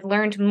as I've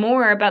learned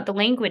more about the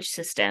language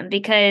system,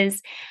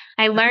 because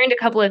I learned a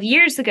couple of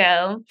years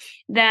ago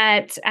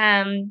that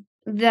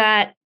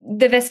that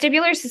the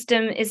vestibular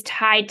system is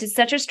tied to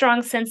such a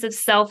strong sense of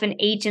self and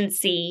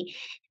agency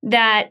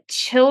that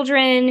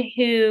children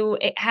who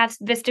have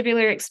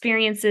vestibular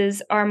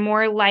experiences are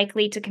more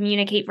likely to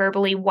communicate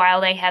verbally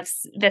while they have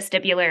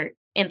vestibular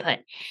input.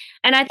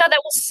 And I thought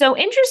that was so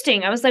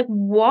interesting. I was like,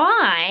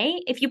 why,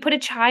 if you put a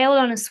child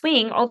on a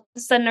swing, all of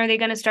a sudden are they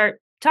going to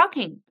start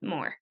talking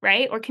more,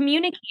 right? Or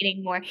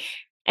communicating more?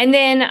 And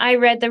then I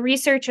read the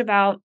research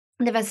about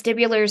the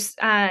vestibular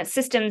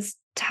systems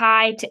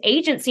tied to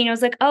agency. And I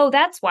was like, oh,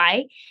 that's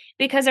why,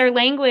 because our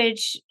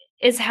language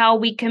is how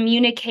we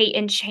communicate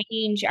and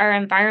change our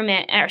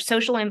environment, our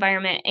social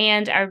environment,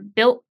 and our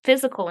built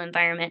physical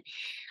environment.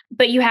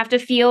 But you have to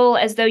feel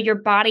as though your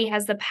body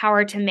has the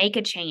power to make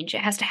a change.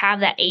 It has to have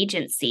that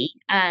agency.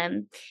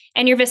 And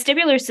your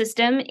vestibular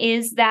system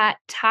is that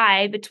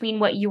tie between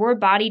what your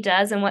body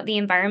does and what the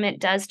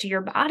environment does to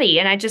your body.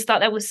 And I just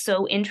thought that was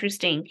so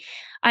interesting.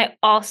 I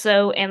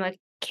also am a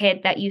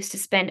kid that used to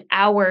spend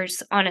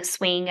hours on a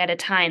swing at a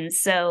time.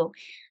 So,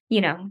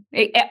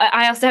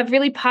 I also have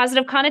really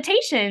positive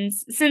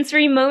connotations,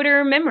 sensory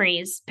motor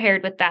memories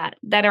paired with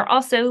that are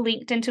also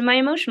linked into my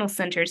emotional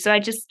center. So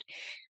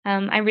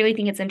I really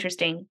think it's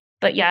interesting.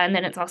 But yeah, and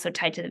then it's also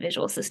tied to the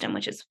visual system,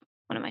 which is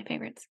one of my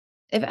favorites.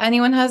 If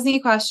anyone has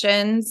any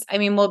questions,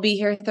 we'll be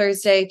here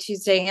Thursday,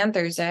 Tuesday, and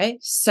Thursday.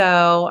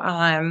 So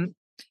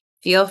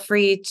feel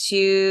free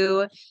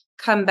to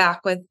come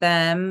back with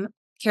them.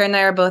 Karen and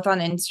I are both on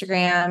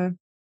Instagram.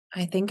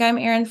 I think I'm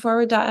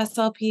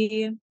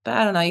erinforward.slp, but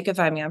I don't know. You can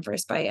find me on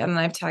First Bite, and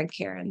I've tagged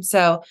Karen.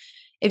 So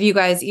if you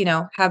guys,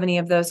 have any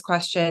of those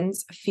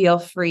questions, feel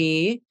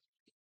free.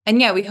 And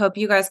yeah, we hope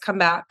you guys come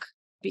back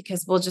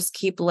because we'll just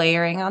keep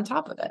layering on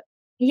top of it.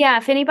 Yeah.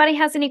 If anybody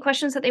has any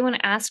questions that they want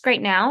to ask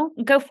right now,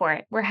 go for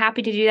it. We're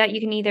happy to do that. You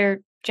can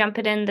either jump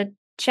it in the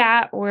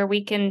chat or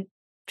we can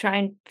try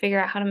and figure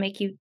out how to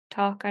make you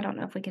talk. I don't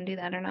know if we can do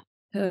that or not.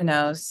 Who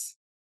knows?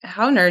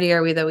 How nerdy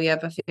are we that we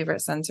have a favorite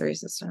sensory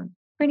system?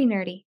 Pretty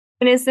nerdy.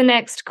 And is the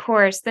next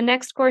course. The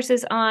next course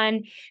is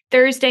on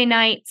Thursday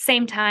night,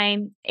 same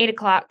time,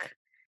 8:00.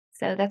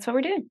 So that's what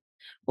we're doing.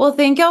 Well,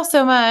 thank y'all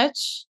so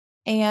much.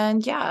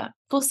 And yeah,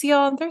 we'll see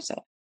y'all on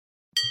Thursday.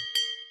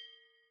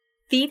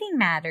 Feeding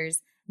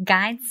Matters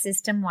guides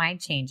system-wide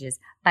changes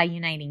by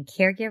uniting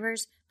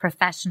caregivers,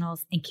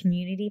 professionals, and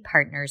community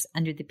partners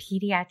under the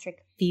Pediatric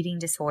Feeding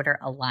Disorder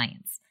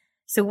Alliance.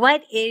 So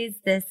what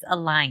is this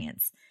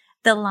alliance?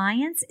 The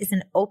Alliance is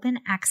an open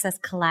access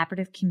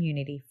collaborative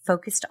community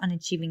focused on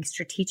achieving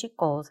strategic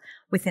goals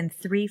within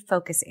 3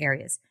 focus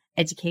areas: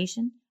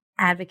 education,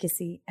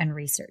 advocacy, and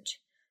research.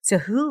 So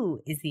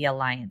who is the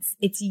Alliance?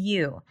 It's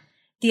you.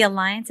 The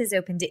Alliance is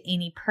open to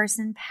any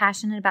person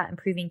passionate about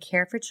improving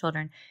care for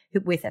children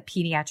with a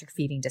pediatric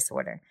feeding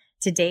disorder.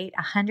 To date,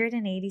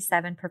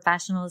 187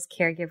 professionals,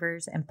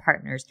 caregivers, and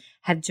partners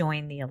have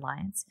joined the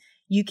Alliance.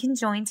 You can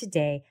join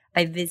today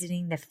by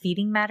visiting the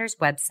Feeding Matters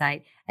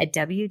website at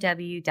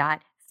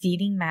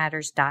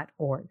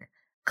www.feedingmatters.org.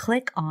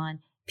 Click on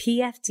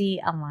PFD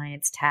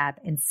Alliance tab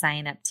and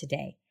sign up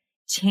today.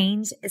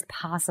 Change is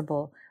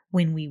possible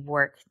when we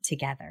work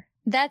together.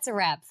 That's a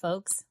wrap,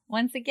 folks.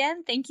 Once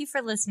again, thank you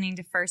for listening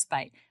to First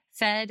Bite,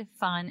 fed,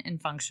 fun, and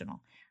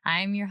functional.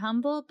 I'm your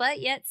humble but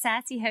yet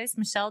sassy host,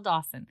 Michelle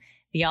Dawson,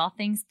 the All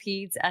Things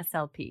Peds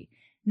SLP.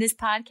 This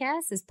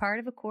podcast is part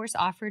of a course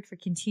offered for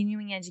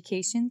continuing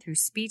education through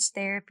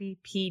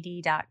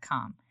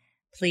speechtherapypd.com.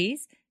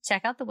 Please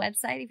check out the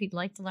website if you'd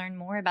like to learn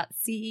more about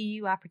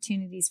CEU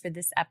opportunities for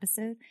this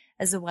episode,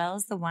 as well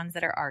as the ones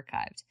that are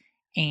archived.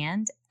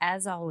 And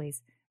as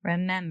always,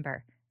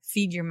 remember,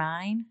 feed your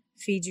mind,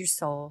 feed your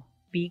soul,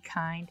 be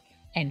kind,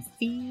 and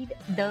feed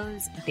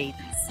those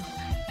babies.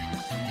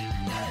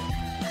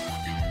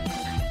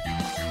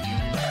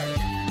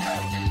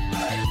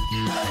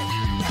 Bye.